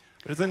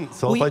 But isn't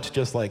solfege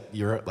just like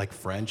Europe, like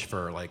French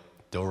for like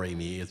do, re,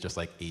 mi is just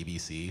like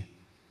ABC,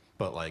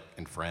 but like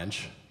in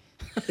French?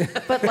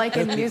 But like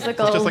in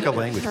musical It's just like a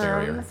language terms.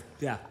 barrier.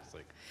 Yeah. It's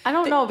like, I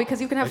don't know,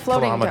 because you can have like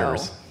floating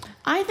kilometers. dough.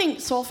 I think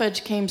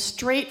solfege came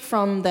straight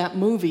from that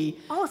movie.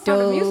 Oh,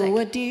 Sound of Music.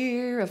 A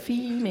deer, a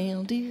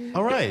female deer.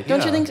 All right. Don't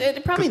you yeah. think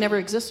it probably never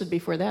existed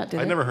before that, did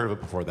I it? never heard of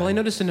it before that. Well, I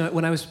noticed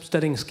when I was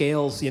studying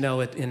scales, you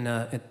know, at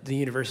the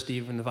university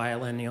in the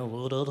violin, you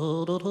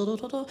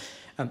know,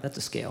 that's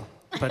a scale.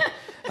 But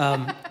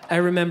I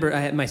remember I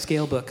had my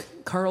scale book,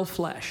 Carl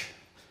Flesch.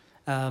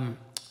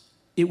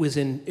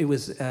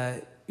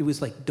 It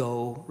was like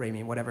do, re,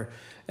 mi, whatever,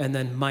 and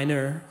then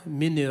minor,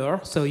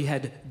 mineur. So you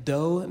had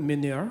do,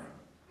 mineur,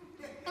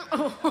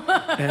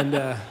 and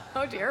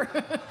Oh dear.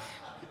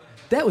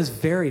 that was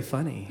very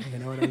funny. You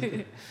know what I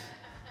mean?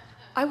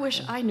 I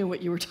wish I knew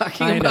what you were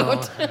talking I know.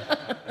 about.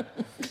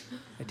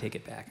 I take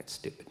it back. It's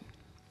stupid.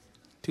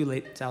 Too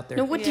late. It's out there.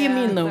 No, what do you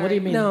Yeah, mean, though? What do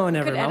you mean? No,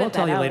 never. Could I'll edit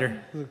tell that you out.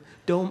 later.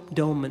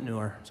 Dome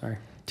manure. Sorry.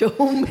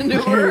 Dome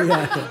manure. It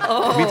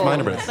means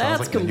minor, but it sounds That's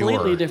like completely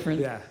manure. different.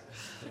 Yeah.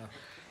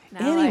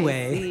 Now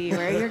Anyway. I see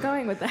where you're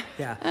going with that.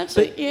 Yeah.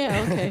 Actually,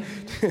 yeah, okay.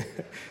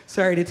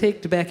 Sorry to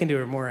take back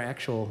into a more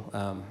actual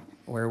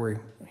where we're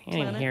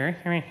here.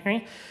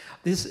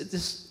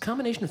 This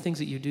combination of things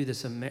that you do.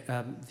 This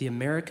the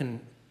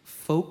American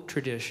folk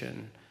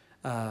tradition,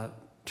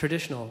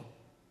 traditional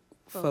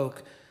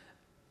folk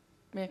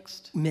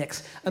Mixed.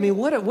 mix. I mean,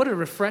 what a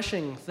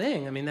refreshing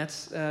thing. I mean,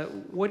 that's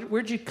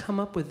where'd you come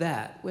up with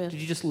that? With-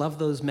 Did you just love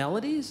those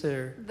melodies,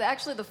 or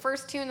Actually, the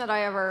first tune that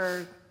I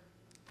ever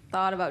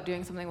thought about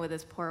doing something with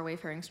is Poor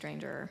Wayfaring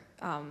Stranger.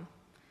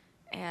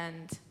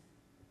 And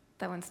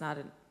that one's not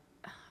I'm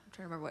trying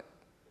to remember what.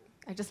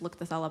 I just looked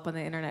this all up on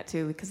the internet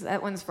too, because I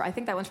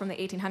think that one's from the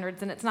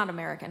 1800s, and it's not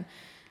American.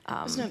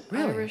 Isn't it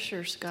Really? Irish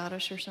or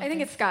Scottish or something? I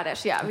think it's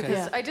Scottish, yeah, because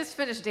Yeah. I just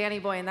finished Danny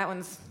Boy, and that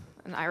one's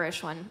an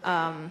Irish one.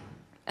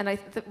 And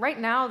right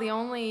now, the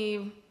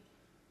only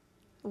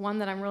one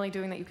that I'm really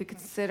doing that you could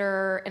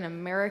consider an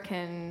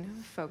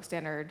American folk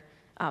standard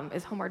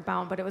is Homeward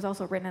Bound, but it was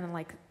also written in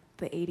like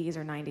the 80s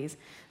or 90s,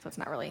 so it's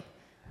not really.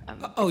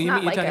 oh, it's you're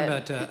not like talking a-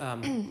 about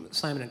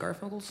Simon and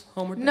Garfunkel's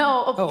Homeward Bound?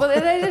 No, Oh. but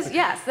that is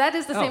yes, that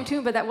is the Oh. same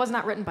tune, but that was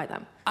not written by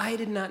them. I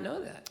did not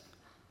know that.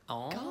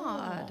 Oh,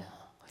 God.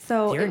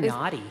 So you're it is-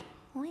 naughty.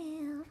 Well,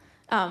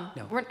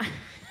 No. we're not-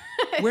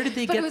 Where did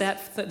they But it get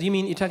was- that? Do you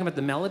mean you're talking about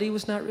the melody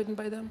was not written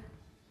by them?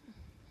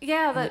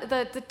 Yeah,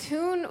 the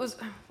tune was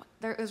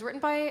it was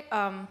written by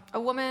a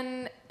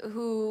woman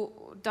who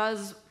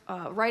does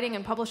writing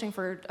and publishing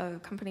for a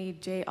company,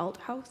 J.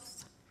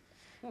 Althouse.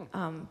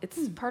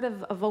 It's part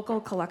of a vocal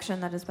collection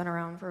that has been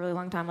around for a really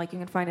long time. Like you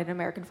can find it in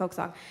American folk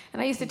song.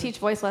 And I used to teach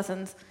voice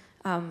lessons.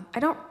 I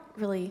don't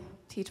really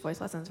teach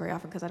voice lessons very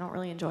often because I don't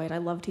really enjoy it. I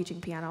love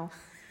teaching piano.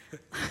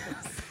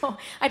 So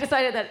I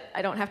decided that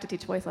I don't have to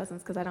teach voice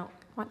lessons because I don't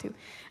want to.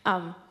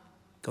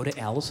 Go to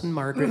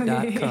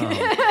AllisonMargaret.com.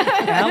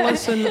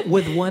 Allison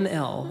with one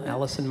L.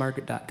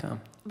 AllisonMargaret.com.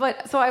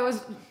 But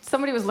so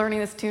somebody was learning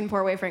this tune,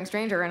 Poor Wayfaring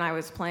Stranger, and I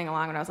was playing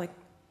along, and I was like,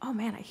 oh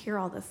man, I hear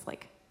all this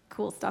like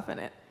cool stuff in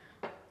it.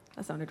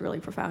 That sounded really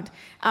profound.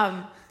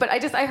 But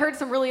I heard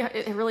some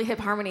really hip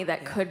harmony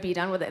that could be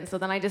done with it, and so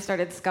then I just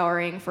started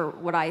scouring for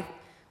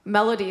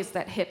melodies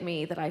that hit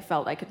me that I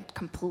felt I could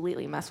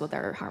completely mess with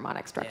their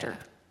harmonic structure.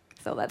 Yeah.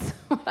 So that's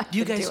what I've Do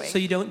you been guys? doing. So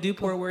you don't do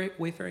Poor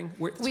Wayfaring?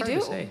 It's We hard do.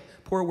 To say.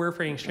 Poor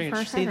Wayfaring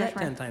Stranger. Say that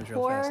 10 times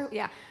real fast.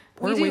 Yeah,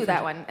 Poor we do Wayfaring-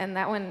 that one, and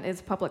that one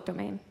is public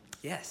domain.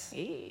 Yes.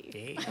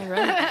 I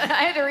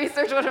had to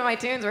research which of my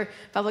tunes were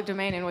public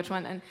domain and which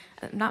one, and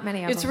not many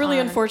of them. It's really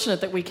are.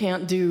 unfortunate that we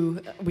can't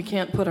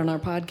put on our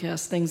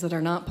podcast things that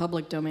are not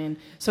public domain.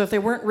 So if they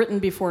weren't written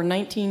before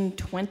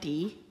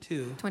 1920,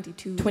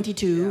 22.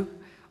 22,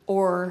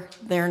 or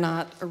they're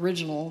not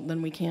original,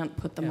 then we can't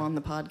put them on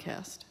the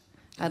podcast.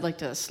 I'd like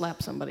to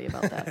slap somebody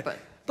about that, but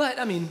But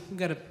I mean, you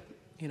got to,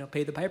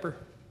 pay the piper,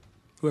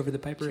 whoever the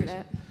piper True is.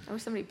 that. I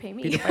wish somebody pay Pay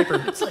me. the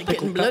piper. it's like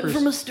getting blood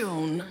from a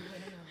stone.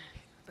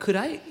 Could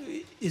I?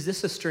 Is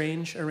this a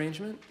strange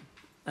arrangement?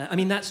 I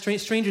mean, not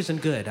strange. Strangers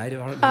and good. I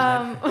don't mean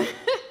that.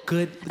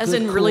 Good. As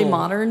good, in really cool.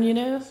 modern, you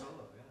know?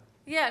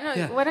 Yeah, no,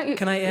 Yeah. why don't you?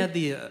 Can I add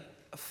the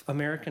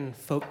American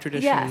folk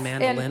tradition yes,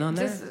 mandolin and on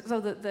there? just so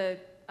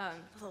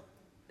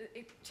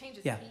it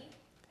changes Yeah. key,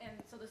 and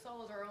so the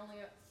solos are only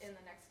in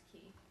the next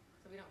key,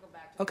 so we don't go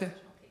back to Okay. the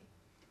original key.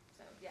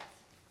 So yes.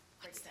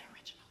 What's the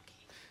original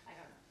key? I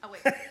don't know. Oh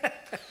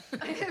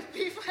wait.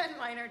 B flat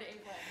minor to A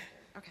flat.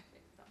 Okay.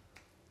 So,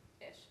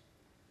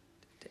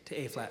 ish. To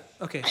A flat.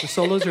 Okay, the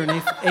solos are in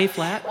A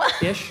flat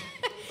ish.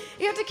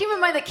 You have to keep in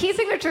mind that key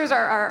signatures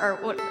are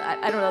what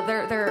I don't know.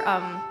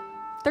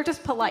 They're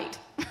just polite.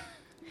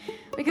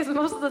 Because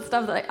most of the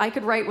stuff that I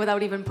could write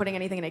without even putting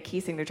anything in a key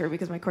signature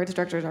because my chord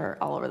structures are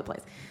all over the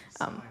place.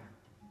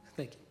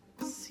 Thank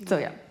you. So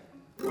yeah.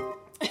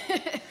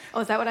 Oh,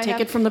 is that what I Take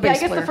have? it from the Yeah, bass I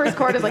guess player. the first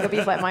chord is like a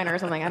B flat minor or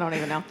something. I don't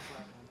even know.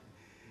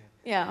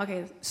 Yeah.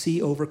 Okay.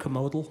 C over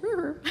commodal.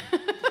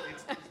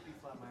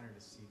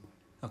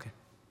 Okay.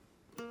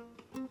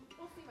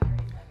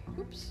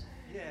 Oops.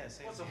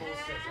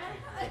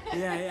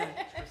 Yeah.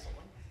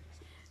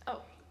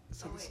 Oh.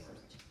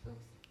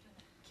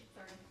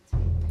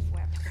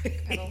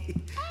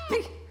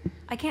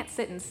 I can't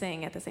sit and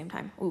sing at the same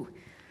time. Ooh.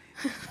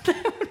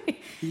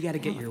 You got to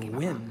get your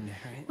wind,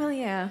 right? Well,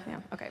 yeah.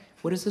 Okay.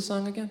 What is the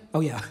song again?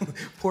 Oh yeah,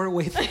 poor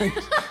wayfaring,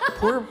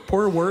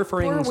 poor wayfaring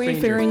Poor stranger.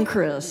 wayfaring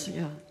Chris,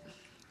 yeah.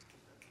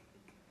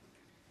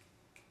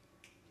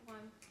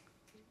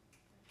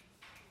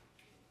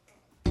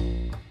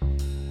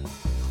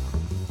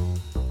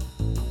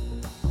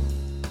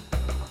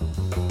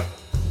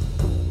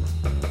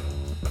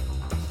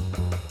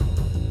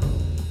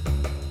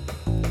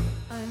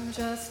 I'm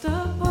just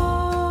a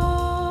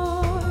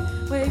boy,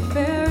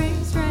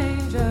 wayfaring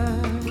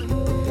stranger,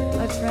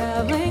 a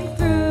traveling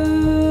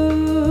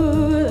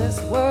through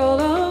this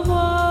world of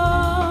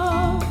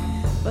woe.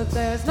 But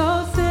there's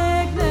no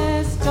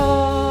sickness,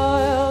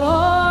 toil,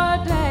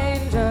 or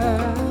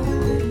danger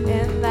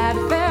in that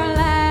fair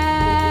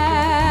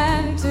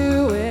land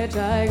to which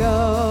I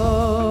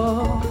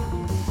go.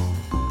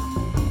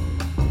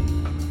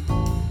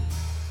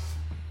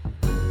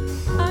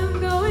 I'm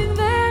going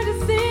there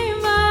to see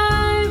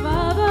my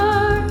mother.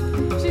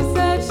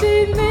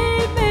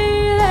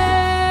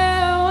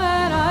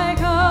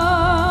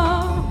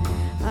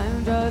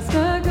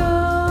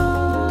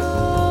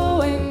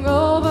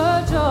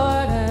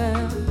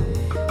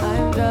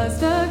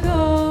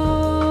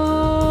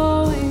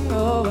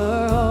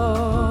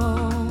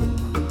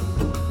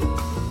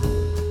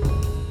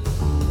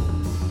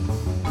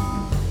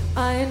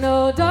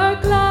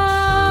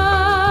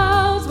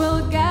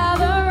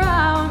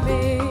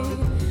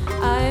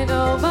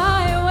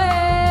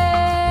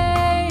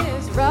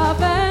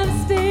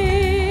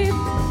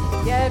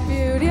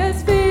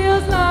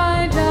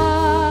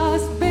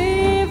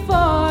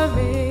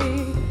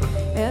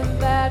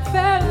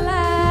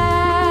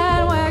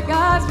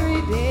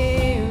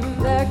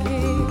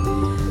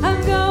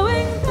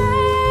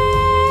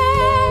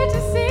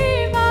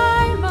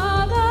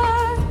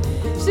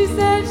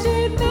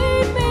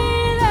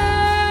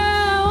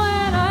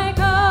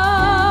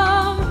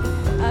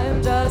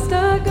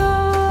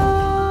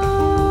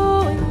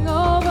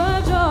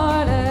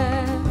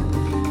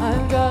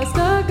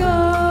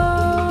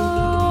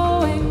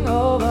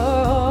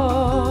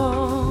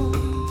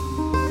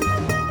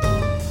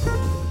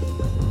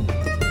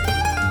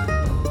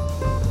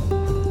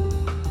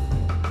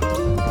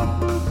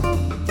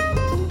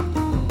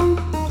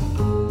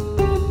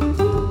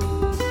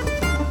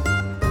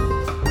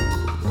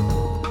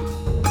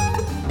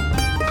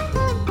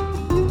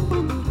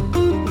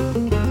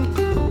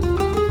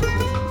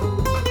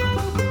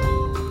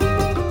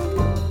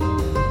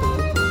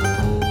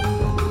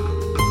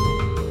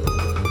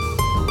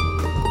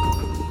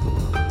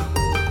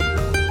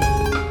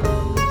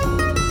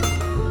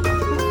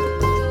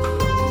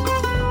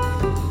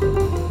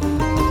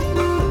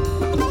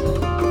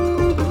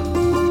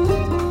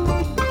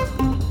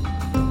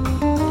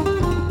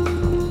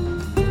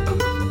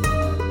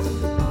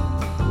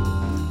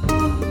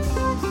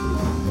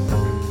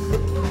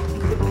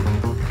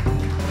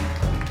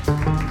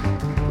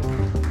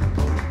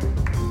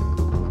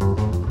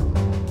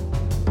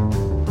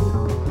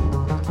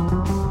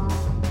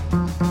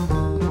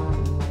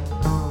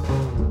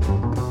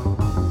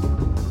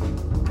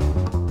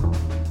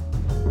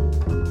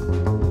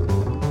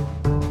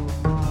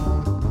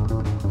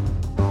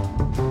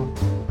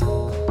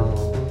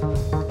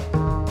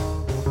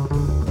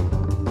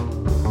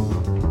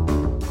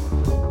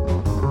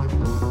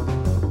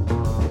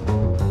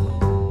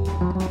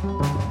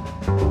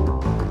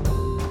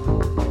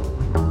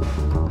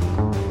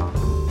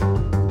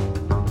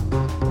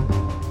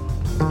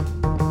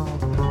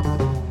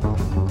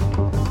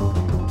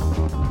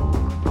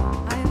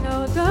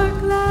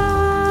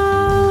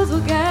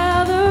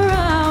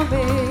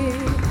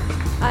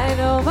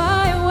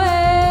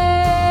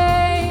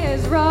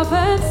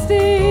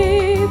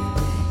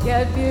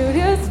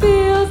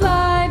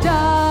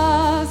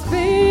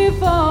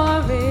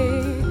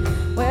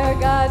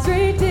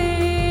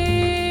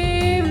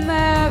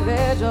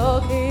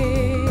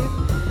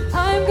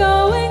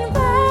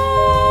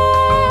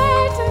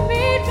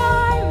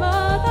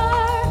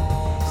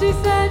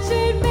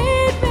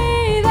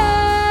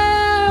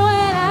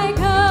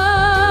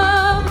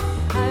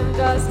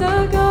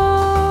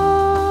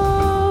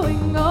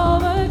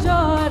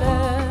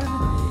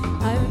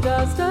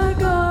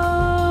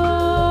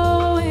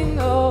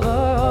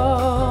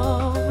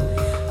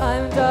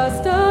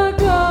 just a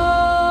going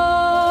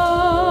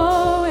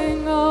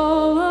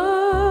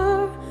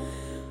over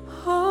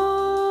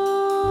home.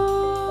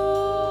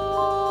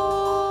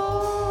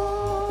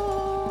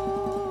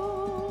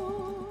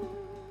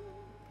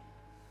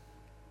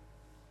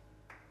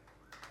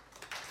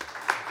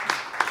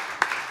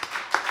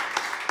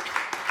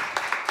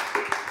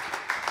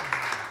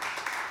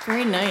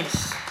 Very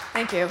nice.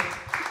 Thank you.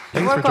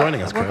 Thanks for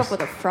joining us, I woke Chris. up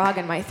with a frog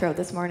in my throat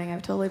this morning.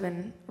 I've totally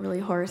been really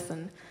hoarse,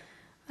 and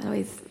I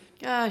always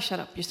Ah, shut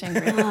up. You're saying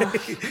great.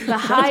 the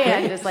high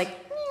end is like.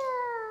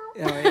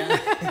 Oh,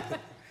 yeah.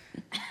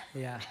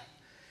 Yeah.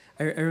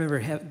 I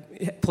remember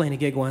playing a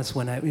gig once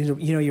when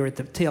you're at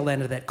the tail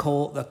end of that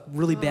cold, the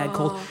really bad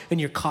cold, and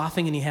you're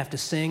coughing and you have to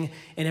sing,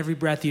 and every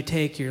breath you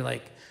take,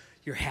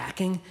 you're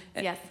hacking.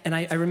 Yes. And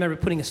I remember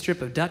putting a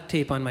strip of duct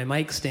tape on my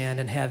mic stand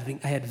and I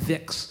had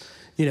Vicks,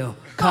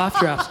 cough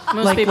drops,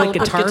 Most people like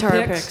put guitar guitar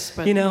picks, picks,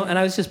 but- and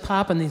I was just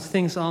popping these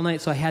things all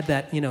night, so I had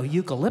that,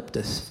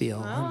 eucalyptus feel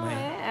on my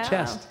yeah.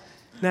 chest.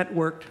 That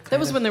worked. That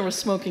was kinda. when there was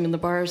smoking in the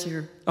bars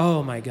here.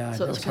 Oh my God,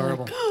 So that it's was kinda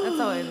horrible.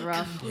 That's always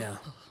rough. Yeah.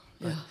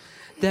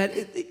 That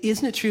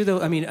isn't it true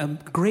though? I mean, a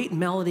great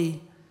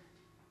melody,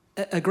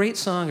 a great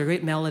song, a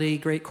great melody,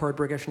 great chord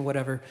progression,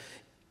 whatever,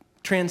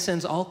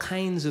 transcends all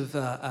kinds of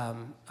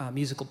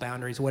musical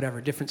boundaries, whatever,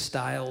 different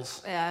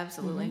styles. Yeah,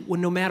 absolutely. Well,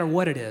 no matter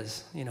what it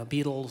is,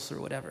 Beatles or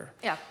whatever.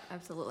 Yeah,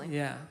 absolutely.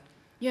 Yeah.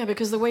 Yeah,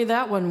 because the way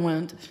that one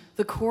went,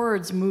 the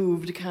chords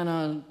moved kind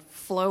of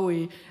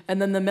flowy,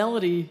 and then the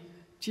melody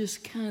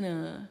just kind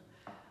of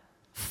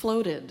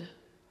floated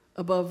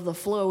above the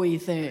flowy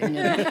thing.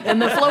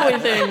 And the flowy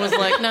thing was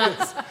like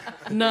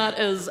not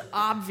as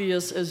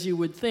obvious as you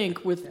would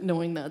think with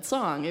knowing that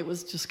song. It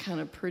was just kind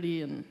of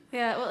pretty and...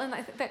 Yeah, well, and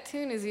I think that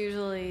tune is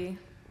usually,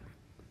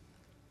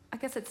 I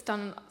guess it's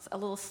done a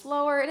little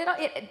slower.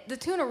 And the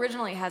tune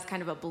originally has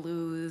kind of a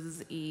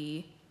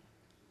blues-y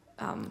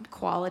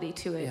quality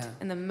to it. Yeah.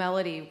 And the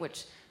melody,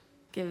 which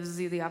gives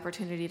you the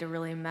opportunity to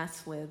really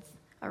mess with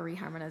a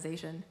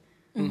reharmonization.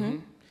 Mm-hmm.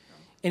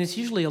 And it's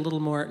usually a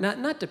little more,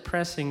 not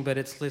depressing, but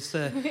it's It is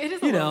a you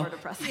little know, more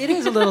depressing. It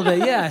is a little bit,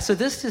 yeah. So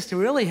this just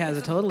really has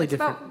a totally It's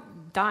different...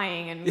 about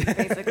dying and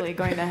basically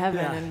going to heaven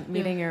Yeah. and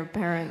meeting your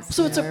parents.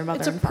 So it's your mother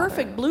it's a and father.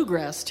 perfect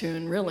bluegrass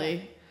tune,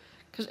 really.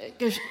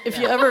 Because if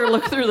you ever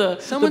look through the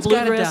Someone's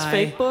gotta bluegrass die.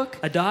 fake book,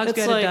 A dog's it's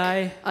gotta like,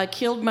 die. I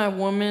killed my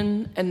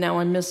woman and now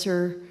I miss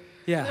her.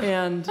 Yeah.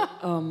 And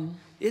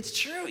It's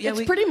true. Yeah,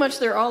 it's pretty much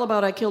they're all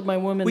about I killed my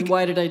woman.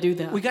 Why did I do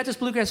that? We got this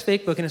bluegrass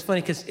fake book, and it's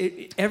funny because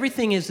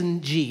everything is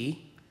in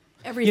G.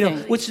 Everything.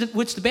 Which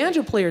the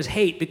banjo players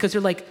hate because they're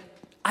like,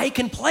 I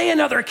can play in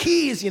other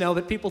keys,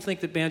 but people think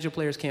that banjo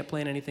players can't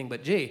play in anything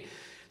but G.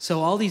 So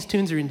all these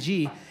tunes are in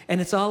G,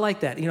 and it's all like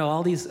that.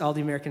 All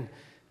the American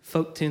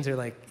folk tunes are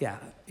like, yeah,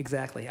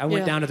 exactly. I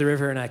went down to the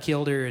river and I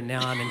killed her, and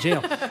now I'm in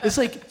jail. It's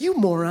like, you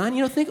moron,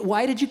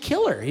 why did you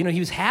kill her? He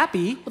was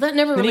happy. Well, that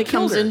never then he really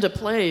killed comes her. into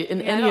play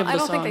in any of the I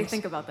don't songs. think they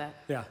think about that.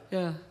 Yeah.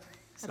 Yeah.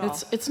 At all.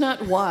 It's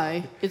not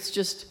why. It's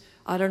just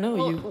I don't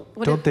know.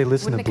 Don't they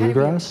listen to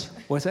bluegrass?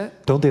 What's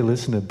that? Don't they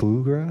listen to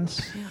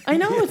bluegrass? I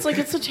know it's like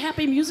it's such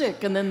happy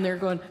music, and then they're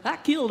going, I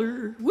killed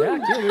her. Woo. Yeah,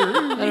 I killed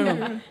her. I don't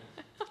know.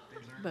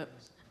 But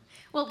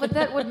But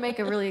that would make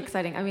it really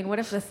exciting. I mean, what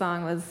if the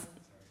song was,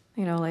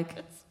 like,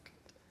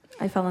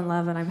 I fell in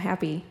love and I'm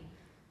happy?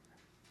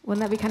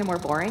 Wouldn't that be kind of more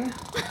boring?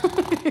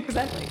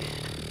 Exactly.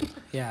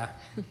 Yeah.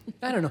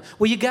 I don't know.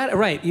 Well, you got it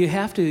right. You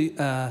have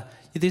to,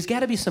 there's got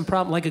to be some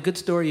problem. Like a good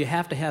story, you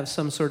have to have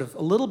some sort of,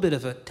 a little bit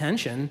of a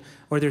tension,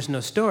 or there's no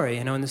story.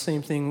 And the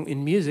same thing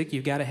in music,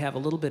 you've got to have a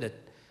little bit of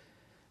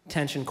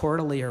tension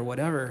chordally or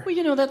whatever.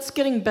 well, that's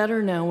getting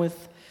better now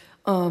with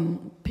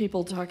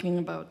people talking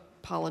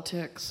about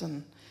politics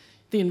and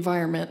the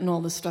environment and all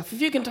this stuff.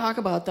 If you can talk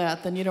about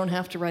that, then you don't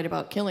have to write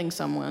about killing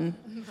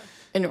someone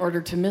in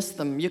order to miss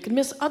them. You can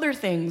miss other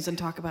things and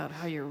talk about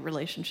how your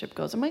relationship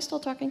goes. Am I still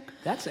talking?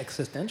 That's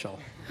existential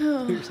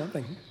or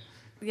something.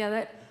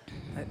 Yeah,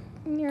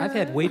 I've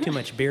had way too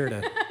much beer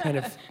to kind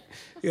of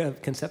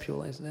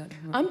conceptualize that.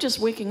 I'm just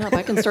waking up.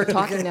 I can start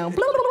talking now.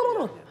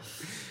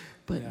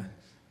 But Yeah.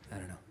 I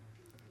don't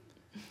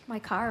know. my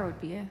car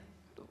would be a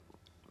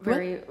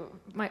very,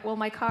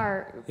 my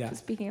car, Yeah.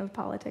 speaking of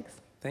politics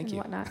Thank and you.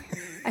 whatnot.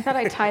 I thought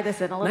I'd tie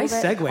this in a little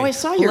Nice bit. segue. Oh, I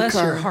saw your Bless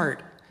car. your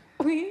heart.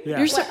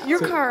 your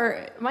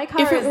car, My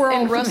car if it is were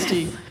all infamous.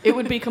 rusty, it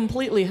would be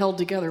completely held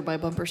together by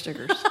bumper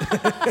stickers.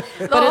 The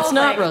But it's whole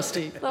not thing.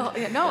 rusty.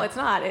 No, it's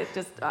not. It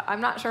just,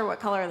 I'm not sure what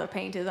color the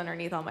paint is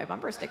underneath all my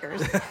bumper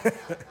stickers.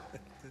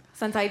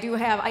 Since I do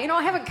have, I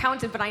haven't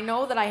counted, but I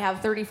know that I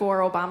have 34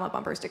 Obama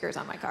bumper stickers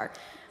on my car.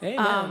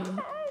 Amen.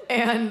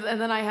 And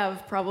then I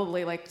have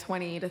probably like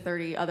 20 to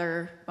 30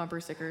 other bumper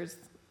stickers.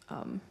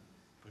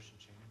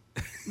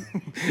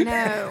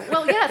 No.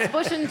 Well, yes,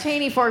 Bush and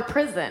Cheney for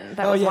prison.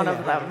 That was one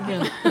of them.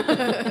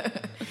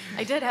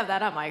 I did have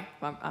that on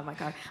my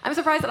car. I'm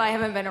surprised that I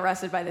haven't been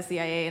arrested by the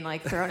CIA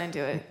and thrown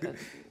into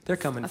They're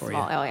coming a for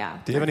small. you. Oh yeah.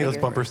 Do you have any of those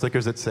Figure. bumper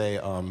stickers that say,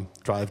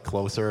 "Drive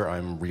closer,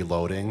 I'm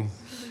reloading"?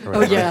 Or Oh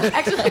whatever? yeah.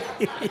 Actually,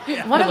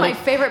 one of my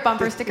favorite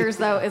bumper stickers,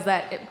 though, is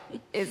that it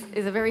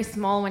is a very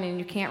small one, and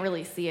you can't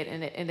really see it,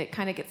 and it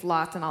kind of gets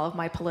lost in all of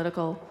my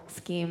political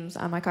schemes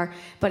on my car.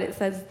 But it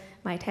says,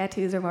 "My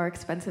tattoos are more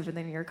expensive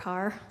than your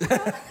car," which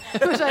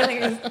I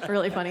think is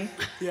really funny.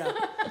 Yeah.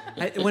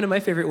 One of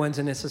my favorite ones,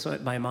 and this is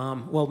what my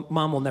mom, well,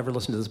 Mom will never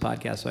listen to this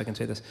podcast, so I can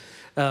say this,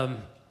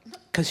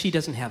 because she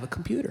doesn't have a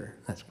computer.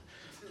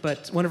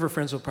 But one of her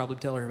friends will probably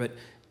tell her, but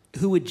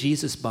who would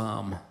Jesus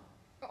bomb?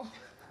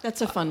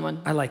 That's a fun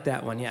one. I like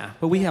that one, yeah.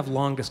 But we have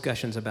long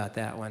discussions about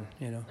that one,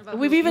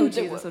 We've even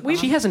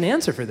She has an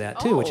answer for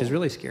that, too, which is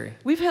really scary.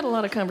 we've had a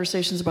lot of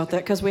conversations about that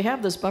because we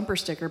have this bumper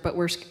sticker, but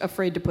we're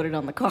afraid to put it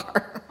on the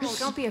car. Oh,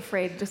 don't be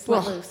afraid. Just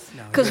let loose.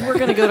 Because we're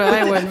going to go to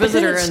Iowa and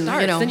visit her, Then it and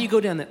starts, then you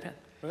go down that path.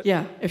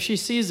 yeah, if she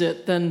sees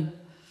it, then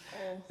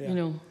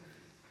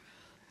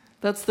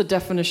that's the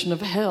definition of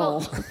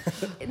hell.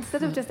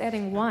 Instead of just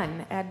adding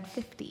 1, add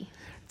 50.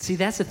 See,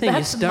 that's the thing.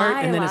 That's you start,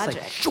 my and then logic.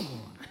 it's like,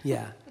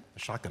 yeah,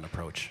 Shotgun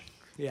approach.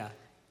 yeah.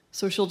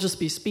 So she'll just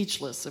be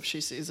speechless if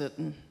she sees it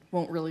and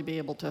won't really be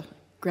able to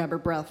grab her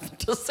breath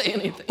to say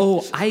anything.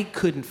 Oh, I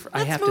couldn't. I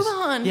Let's have move to.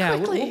 on, Yeah,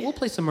 quickly. we'll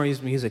play some more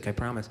music, I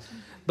promise.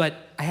 But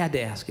I had to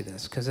ask you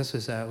this because this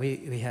was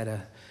we had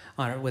a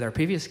honor with our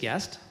previous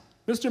guest,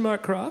 Mr.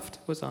 Mark Croft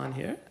was on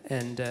here,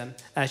 and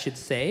I should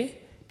say,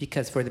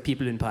 because for the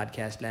people in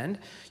podcast land,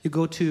 you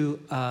go to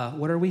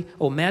what are we?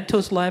 Oh,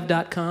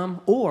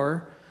 madtoastlive.com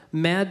or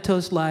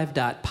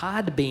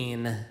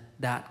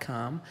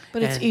madtoastlive.podbean.com.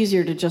 But it's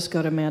easier to just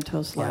go to Yeah, go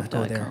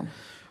madtoastlive.com. there.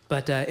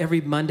 But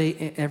every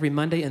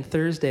Monday and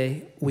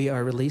Thursday, we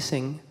are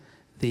releasing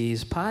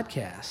these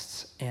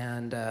podcasts,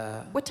 and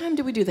What time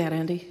do we do that,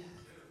 Andy?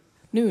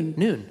 Noon.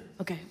 noon.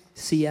 Okay.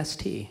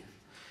 CST.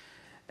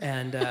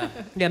 And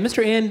yeah,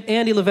 Mr.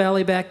 Andy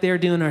LaValle back there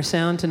doing our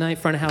sound tonight,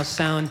 front of house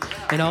sound,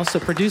 and also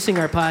producing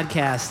our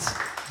podcasts,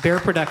 Bear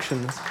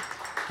Productions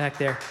back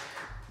there.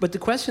 But the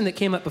question that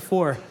came up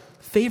before,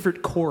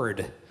 favorite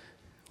chord.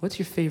 What's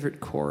your favorite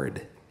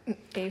chord?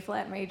 A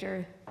flat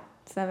major,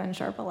 7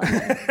 sharp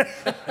 11.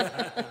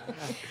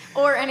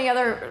 Or any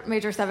other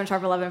major 7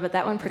 sharp 11, but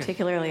that one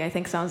particularly I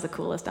think sounds the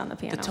coolest on the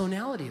piano. The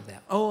tonality of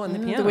that. Oh, on the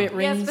piano. The way it Yeah,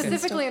 rings. and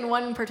specifically stuff. in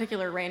one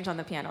particular range on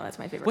the piano. That's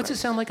my favorite. What's it part.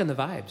 sound like on the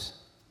vibes?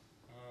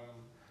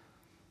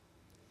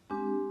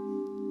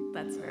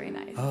 That's very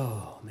nice.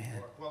 Oh,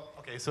 man. Well,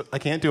 okay, so I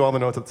can't do all the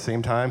notes at the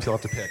same time, so you'll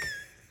have to pick.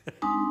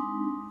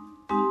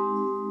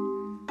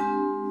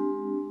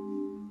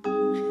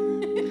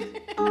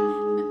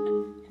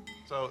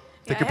 So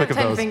take your I pick have of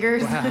 10 those.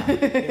 fingers.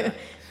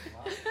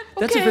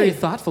 That's a Okay. very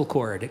thoughtful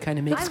chord. It kind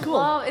of makes I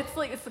love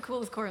it's the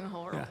coolest chord in the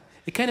whole world. Yeah.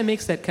 It kind of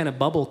makes that kind of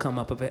bubble come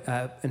up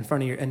in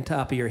front of your, on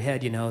top of your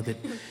head, that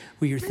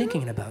where you're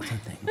thinking about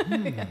something.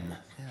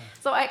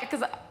 So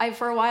because I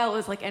for a while it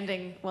was like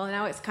ending. Well,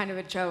 now it's kind of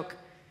a joke,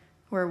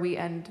 where we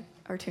end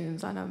our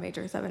tunes on a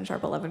major 7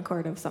 sharp 11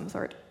 chord of some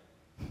sort.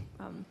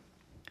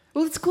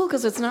 Well, it's cool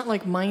because it's not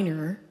like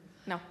minor,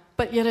 No,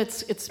 but yet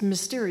it's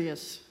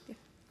mysterious.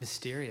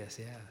 Mysterious,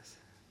 yes.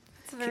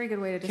 it's a very good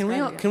way to Can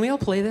describe it. we all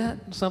play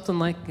that? Something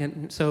like,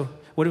 and so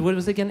what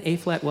was it again? A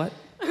flat what?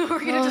 We're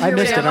gonna just I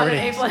missed it jam on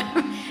an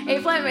already.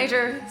 A flat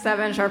major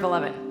 7 sharp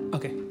 11.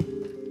 Okay.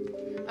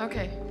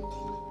 Okay.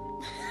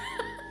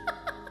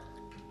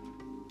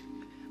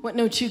 What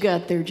note you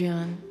got there,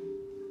 John?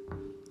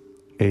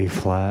 A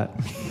flat.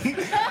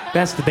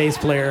 That's the bass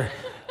player.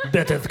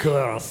 But of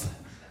course.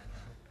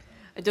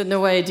 I don't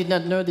know why I did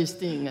not know this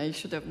thing. I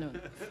should have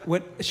known.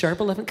 What, sharp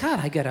 11?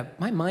 God,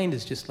 my mind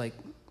is just like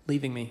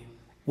leaving me.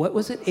 What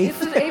was it?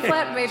 It's an A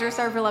flat major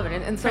sharp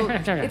 11, and so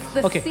it's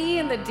the Okay. C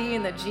and the D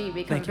and the G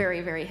become Thank you.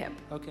 very, very hip.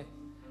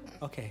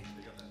 Okay.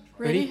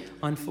 Ready?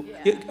 On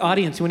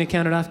audience, you want to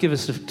count it off? Give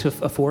us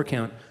a 4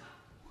 count.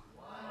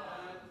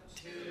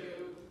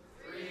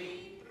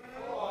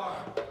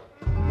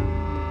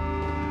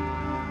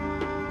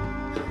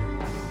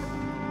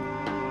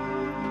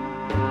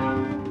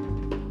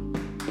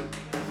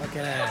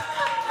 Okay.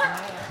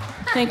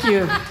 Thank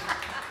you.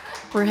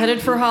 We're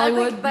headed for I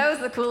Hollywood. think that was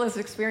the coolest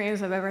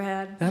experience I've ever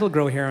had. That'll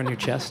grow hair on your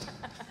chest.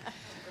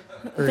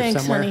 Or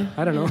Thanks, somewhere. honey.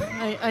 I don't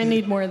know. I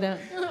need more of that.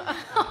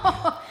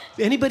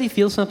 Anybody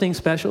feel something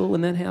special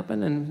when that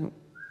happened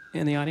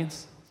in the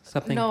audience?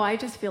 Something? No, I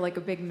just feel like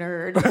a big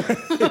nerd.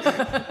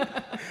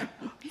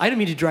 I didn't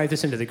mean to drive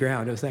this into the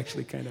ground. It was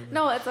actually kind of...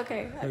 No, it's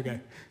okay. Okay.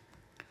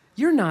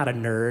 You're not a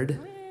nerd.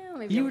 Well,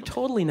 maybe You're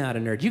totally not a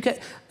nerd.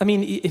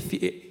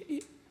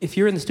 If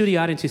you're in the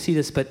studio audience, you see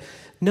this, but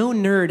no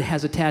nerd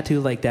has a tattoo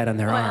like that on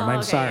their arm. I'm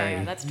okay, sorry.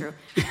 Yeah, that's true.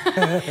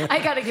 I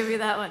got to give you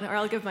that one, or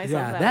I'll give myself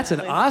Yeah, that that's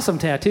one. an please. awesome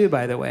tattoo,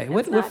 by the way.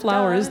 What It's not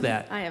flower is done.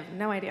 that? I have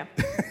no idea.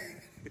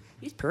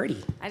 He's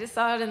pretty. I just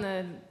saw it in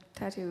the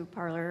tattoo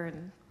parlor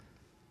in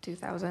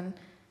 2000.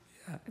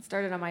 It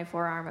started on my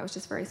forearm. It was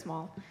just very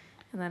small.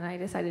 And then I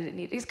decided it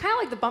needed... It's kind of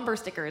like the bumper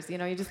stickers, you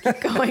just keep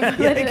going with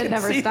it and it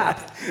never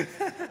stops.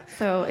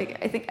 So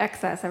I think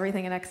excess,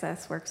 everything in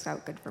excess works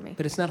out good for me.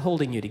 But it's not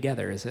holding you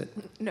together, is it?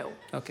 No.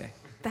 Okay.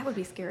 That would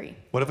be scary.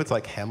 What if it's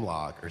like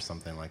hemlock or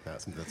something like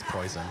that, something that's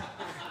poison?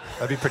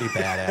 That'd be pretty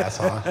badass,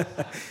 huh?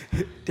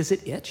 Does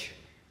it itch?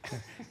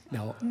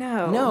 No.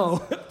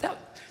 No.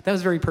 That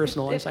was very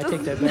personal. I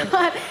take that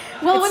back.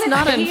 Well, It's when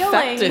not it's healing,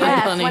 infected,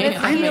 yes. honey. When it's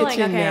I'm healing,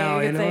 itching okay, now,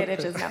 you you could say know? it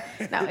itches.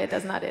 No, it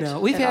does not itch. No,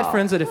 we've at had all.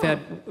 friends that have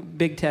had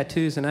big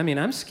tattoos, and I mean,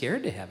 I'm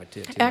scared to have a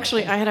tattoo.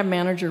 Actually, I had a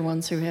manager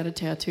once who had a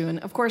tattoo, and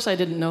of course I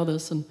didn't know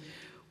this, and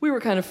we were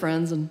kind of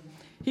friends, and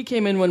he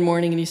came in one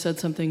morning and he said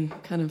something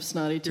kind of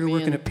snotty to you were me.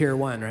 working and- at Pier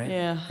 1, right?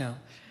 Yeah.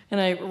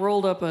 And I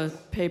rolled up a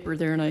paper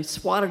there and I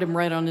swatted him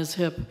right on his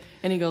hip,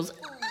 and he goes,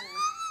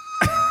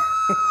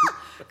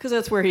 because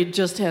that's where he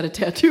just had a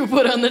tattoo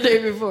put on the day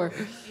before.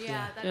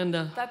 Yeah, And,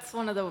 that's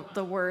one of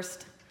the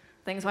worst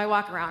things. When I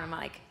walk around, I'm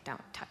like,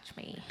 don't touch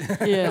me.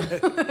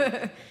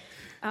 Yeah.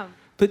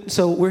 But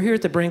so we're here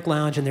at the Brink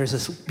Lounge, and there's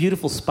this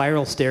beautiful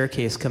spiral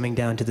staircase coming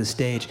down to the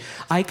stage.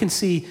 I can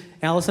see,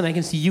 Allison, I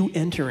can see you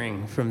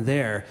entering from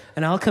there,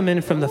 and I'll come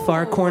in from the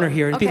far corner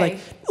here and be okay. like,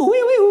 ooh,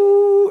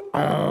 ooh,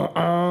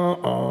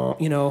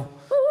 you know,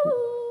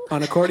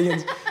 on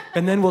accordions,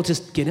 and then we'll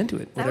just get into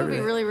it. That would be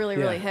whatever. really, really,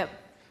 Yeah. really hip.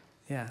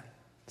 Yeah.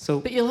 So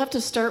But you'll have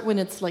to start when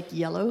it's like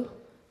yellow,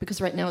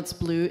 because right now it's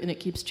blue and it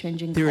keeps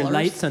changing there are colors.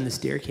 lights on the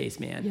staircase,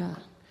 man. Yeah.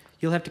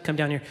 You'll have to come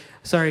down here.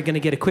 Sorry, going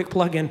to get a quick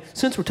plug in.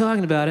 Since we're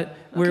talking about it,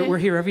 Okay. we're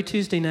here every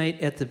Tuesday night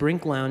at the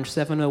Brink Lounge,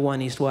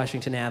 701 East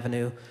Washington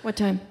Avenue. What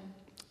time?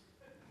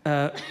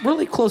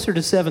 Really closer to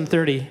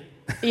 7:30.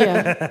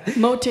 Yeah,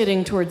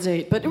 motating towards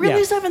 8, but really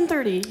Yeah.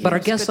 7:30. But our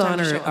It's a good guests time on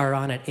to show up. are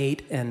on at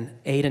 8 and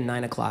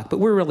 9 o'clock. But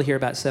we're really here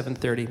about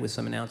 7:30 with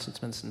some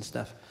announcements and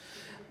stuff.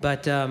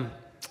 But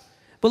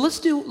let's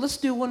do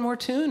one more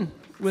tune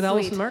with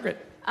Alice Sweet. and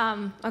Margaret.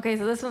 Okay,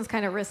 so this one's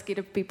kind of risky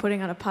to be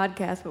putting on a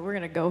podcast, but we're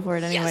going to go for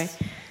it anyway.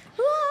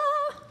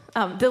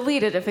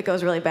 Delete it if it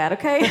goes really bad,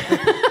 okay?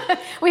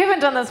 We haven't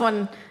done this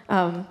one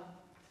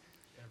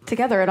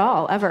together at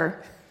all,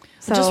 ever.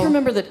 So Just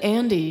remember that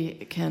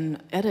Andy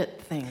can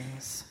edit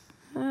things.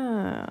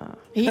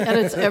 He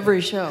edits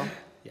every show.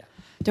 Yeah.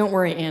 Don't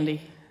worry,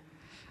 Andy.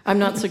 I'm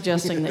not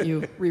suggesting that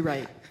you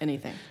rewrite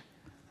anything.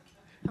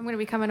 I'm going to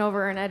be coming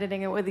over and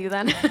editing it with you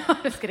then.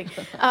 Just kidding.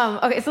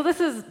 Okay, so this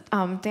is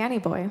Danny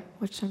Boy,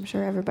 which I'm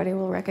sure everybody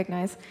will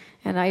recognize.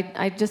 And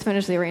I just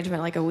finished the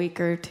arrangement like a week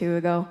or two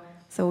ago,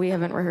 so we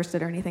haven't rehearsed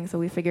it or anything, so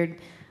we figured,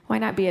 why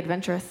not be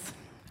adventurous?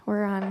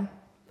 We're on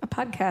a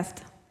podcast.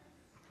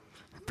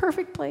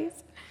 Perfect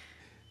place.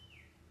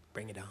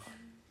 Bring it on.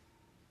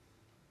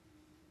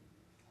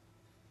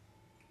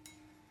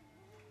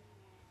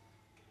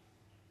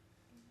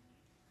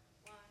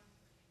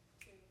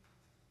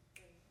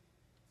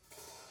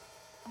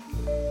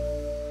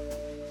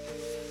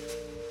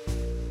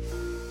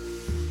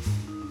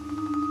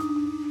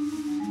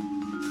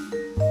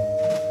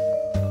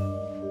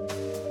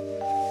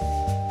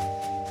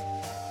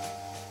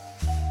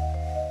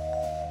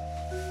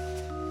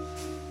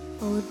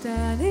 Oh,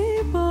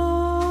 Danny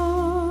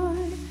boy,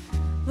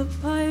 the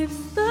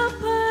pipes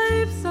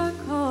are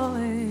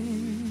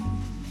calling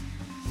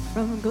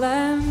from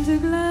glen to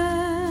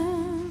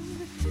glen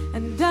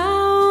and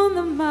down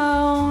the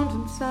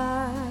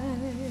mountainside.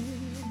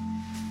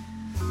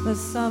 The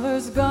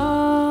summer's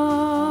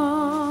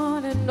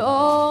gone and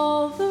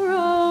all the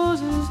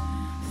roses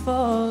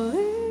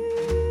falling.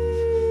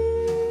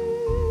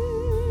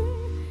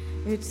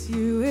 It's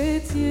you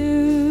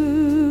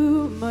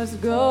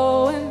must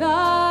go and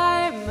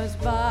I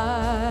must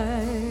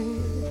bide.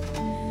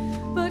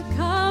 But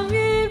come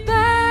ye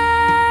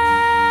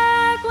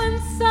back when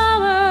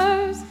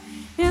summer's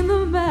in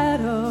the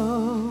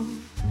meadow,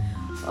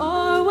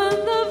 or when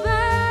the valley's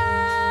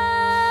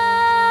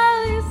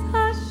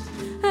hushed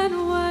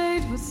and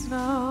white with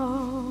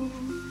snow,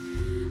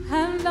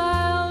 and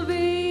I'll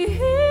be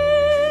here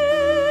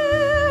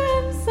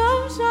in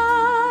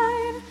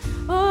sunshine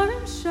or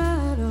in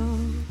shadow.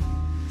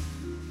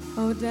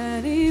 Oh,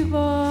 Danny boy,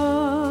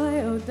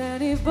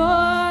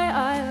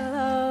 I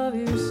love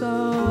you so.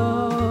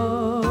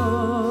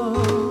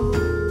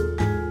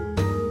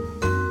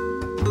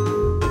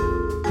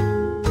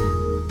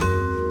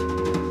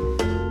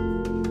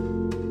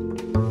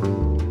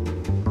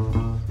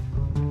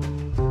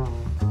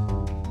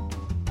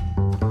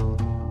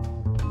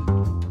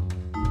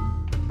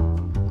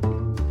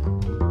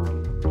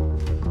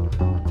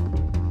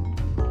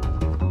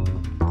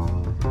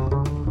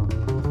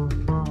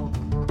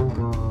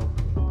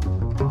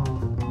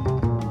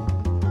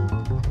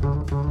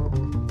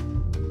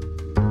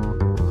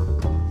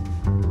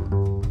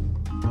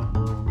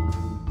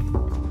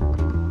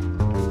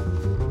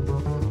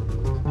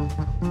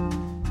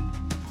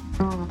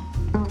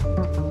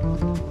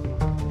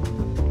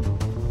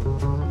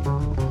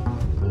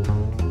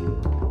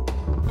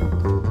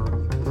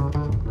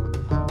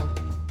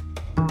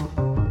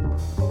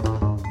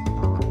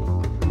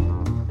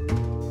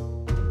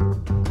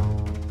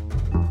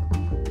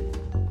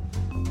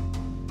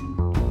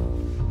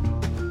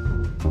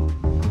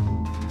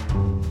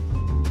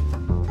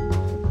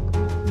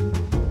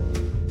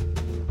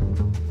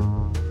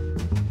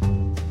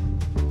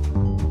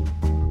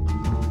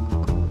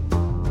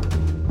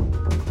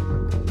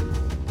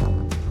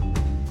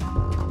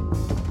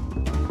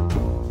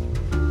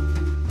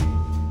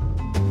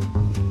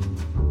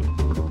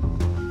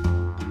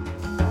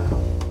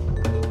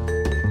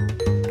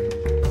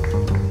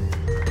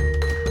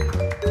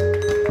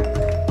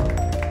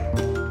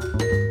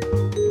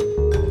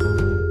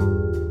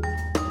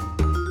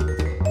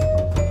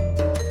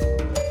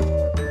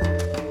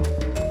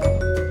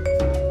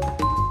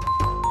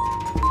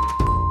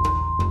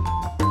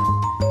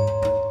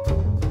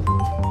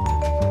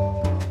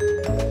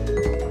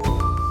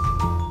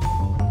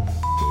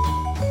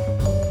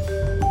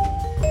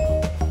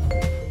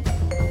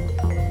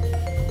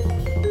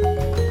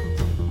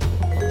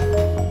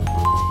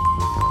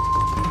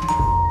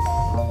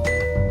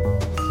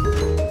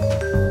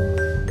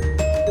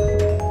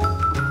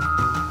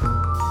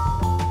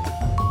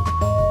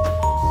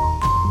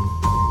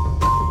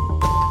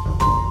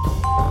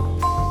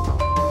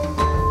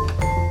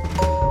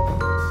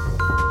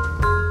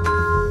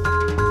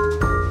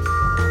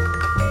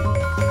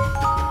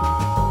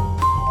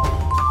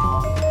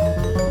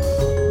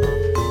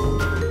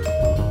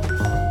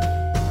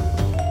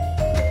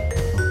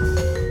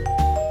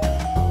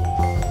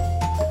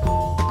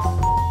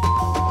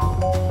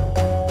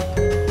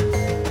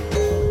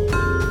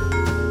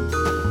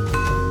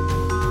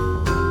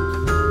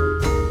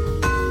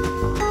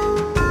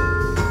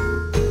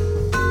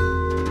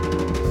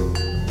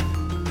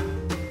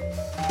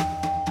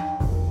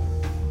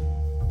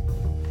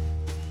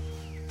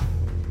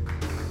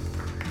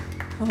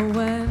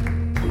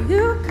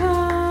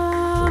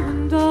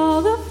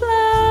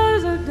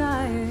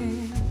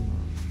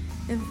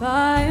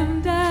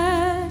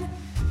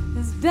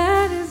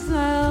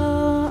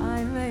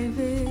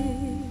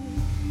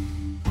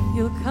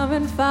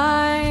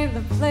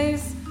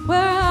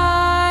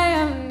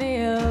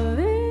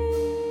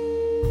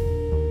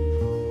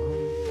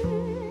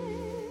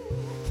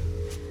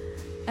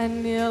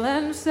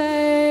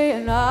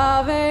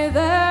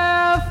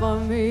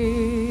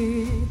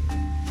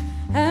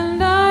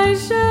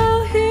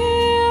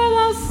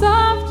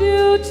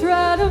 you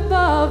tread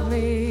above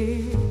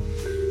me,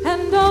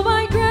 and oh,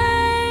 my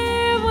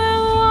grave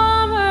will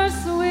warmer,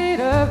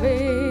 sweeter be.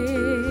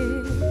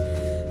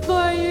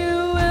 For you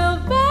will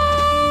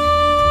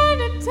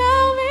bend and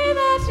tell me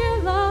that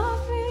you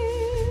love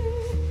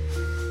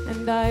me,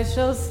 and I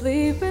shall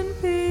sleep in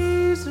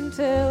peace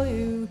until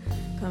you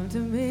come to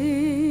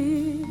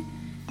me,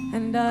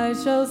 and I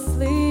shall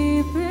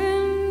sleep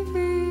in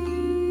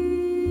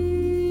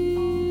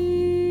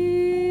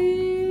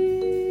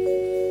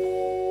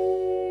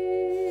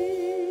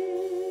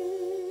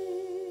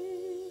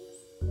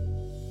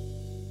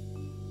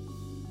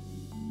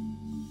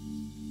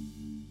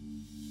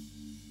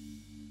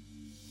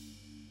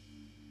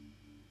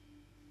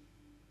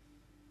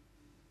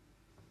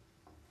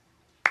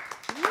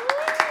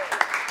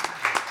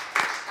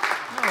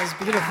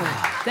Beautiful.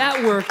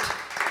 That worked.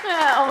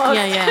 Almost.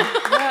 Yeah.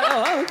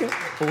 Oh, okay.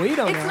 Well, we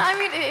don't It's know. not, I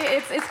mean,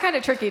 it's kind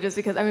of tricky just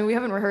because, I mean, we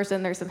haven't rehearsed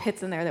and there's some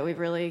hits in there that we've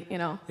really,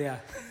 Yeah.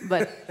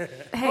 but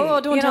hey. Oh,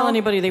 don't tell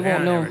anybody, they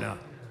won't know. Never know.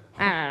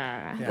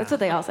 That's what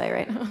they all say,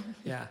 right?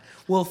 Yeah.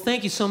 Well,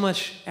 thank you so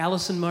much,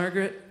 Allison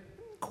Margaret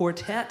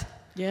Quartet,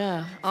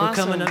 Yeah, for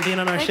awesome. coming and being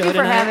on our Thank show you for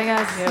tonight. having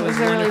us. Yeah, it was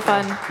really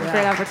wonderful. fun. Yeah.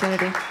 Great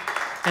opportunity.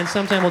 And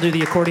sometime we'll do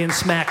the accordion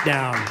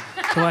smackdown.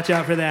 So watch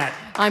out for that.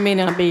 I may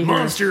not be here.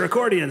 Monster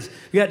accordions.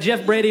 We got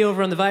Jeff Brady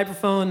over on the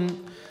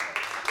vibraphone.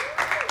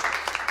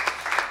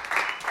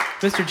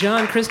 Mr.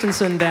 John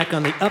Christensen back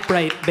on the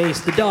upright bass,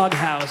 the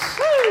doghouse.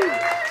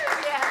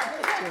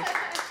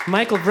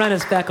 Michael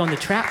Brennis back on the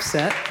trap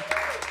set.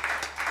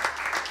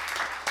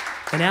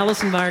 And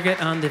Allison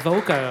Margaret on the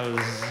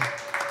vocals.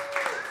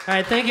 All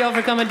right, thank you all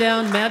for coming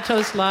down. Mad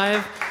Toast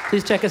Live.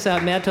 Please check us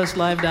out,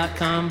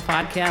 madtoastlive.com.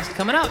 Podcast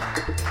coming up.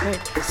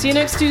 See you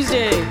next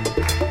Tuesday.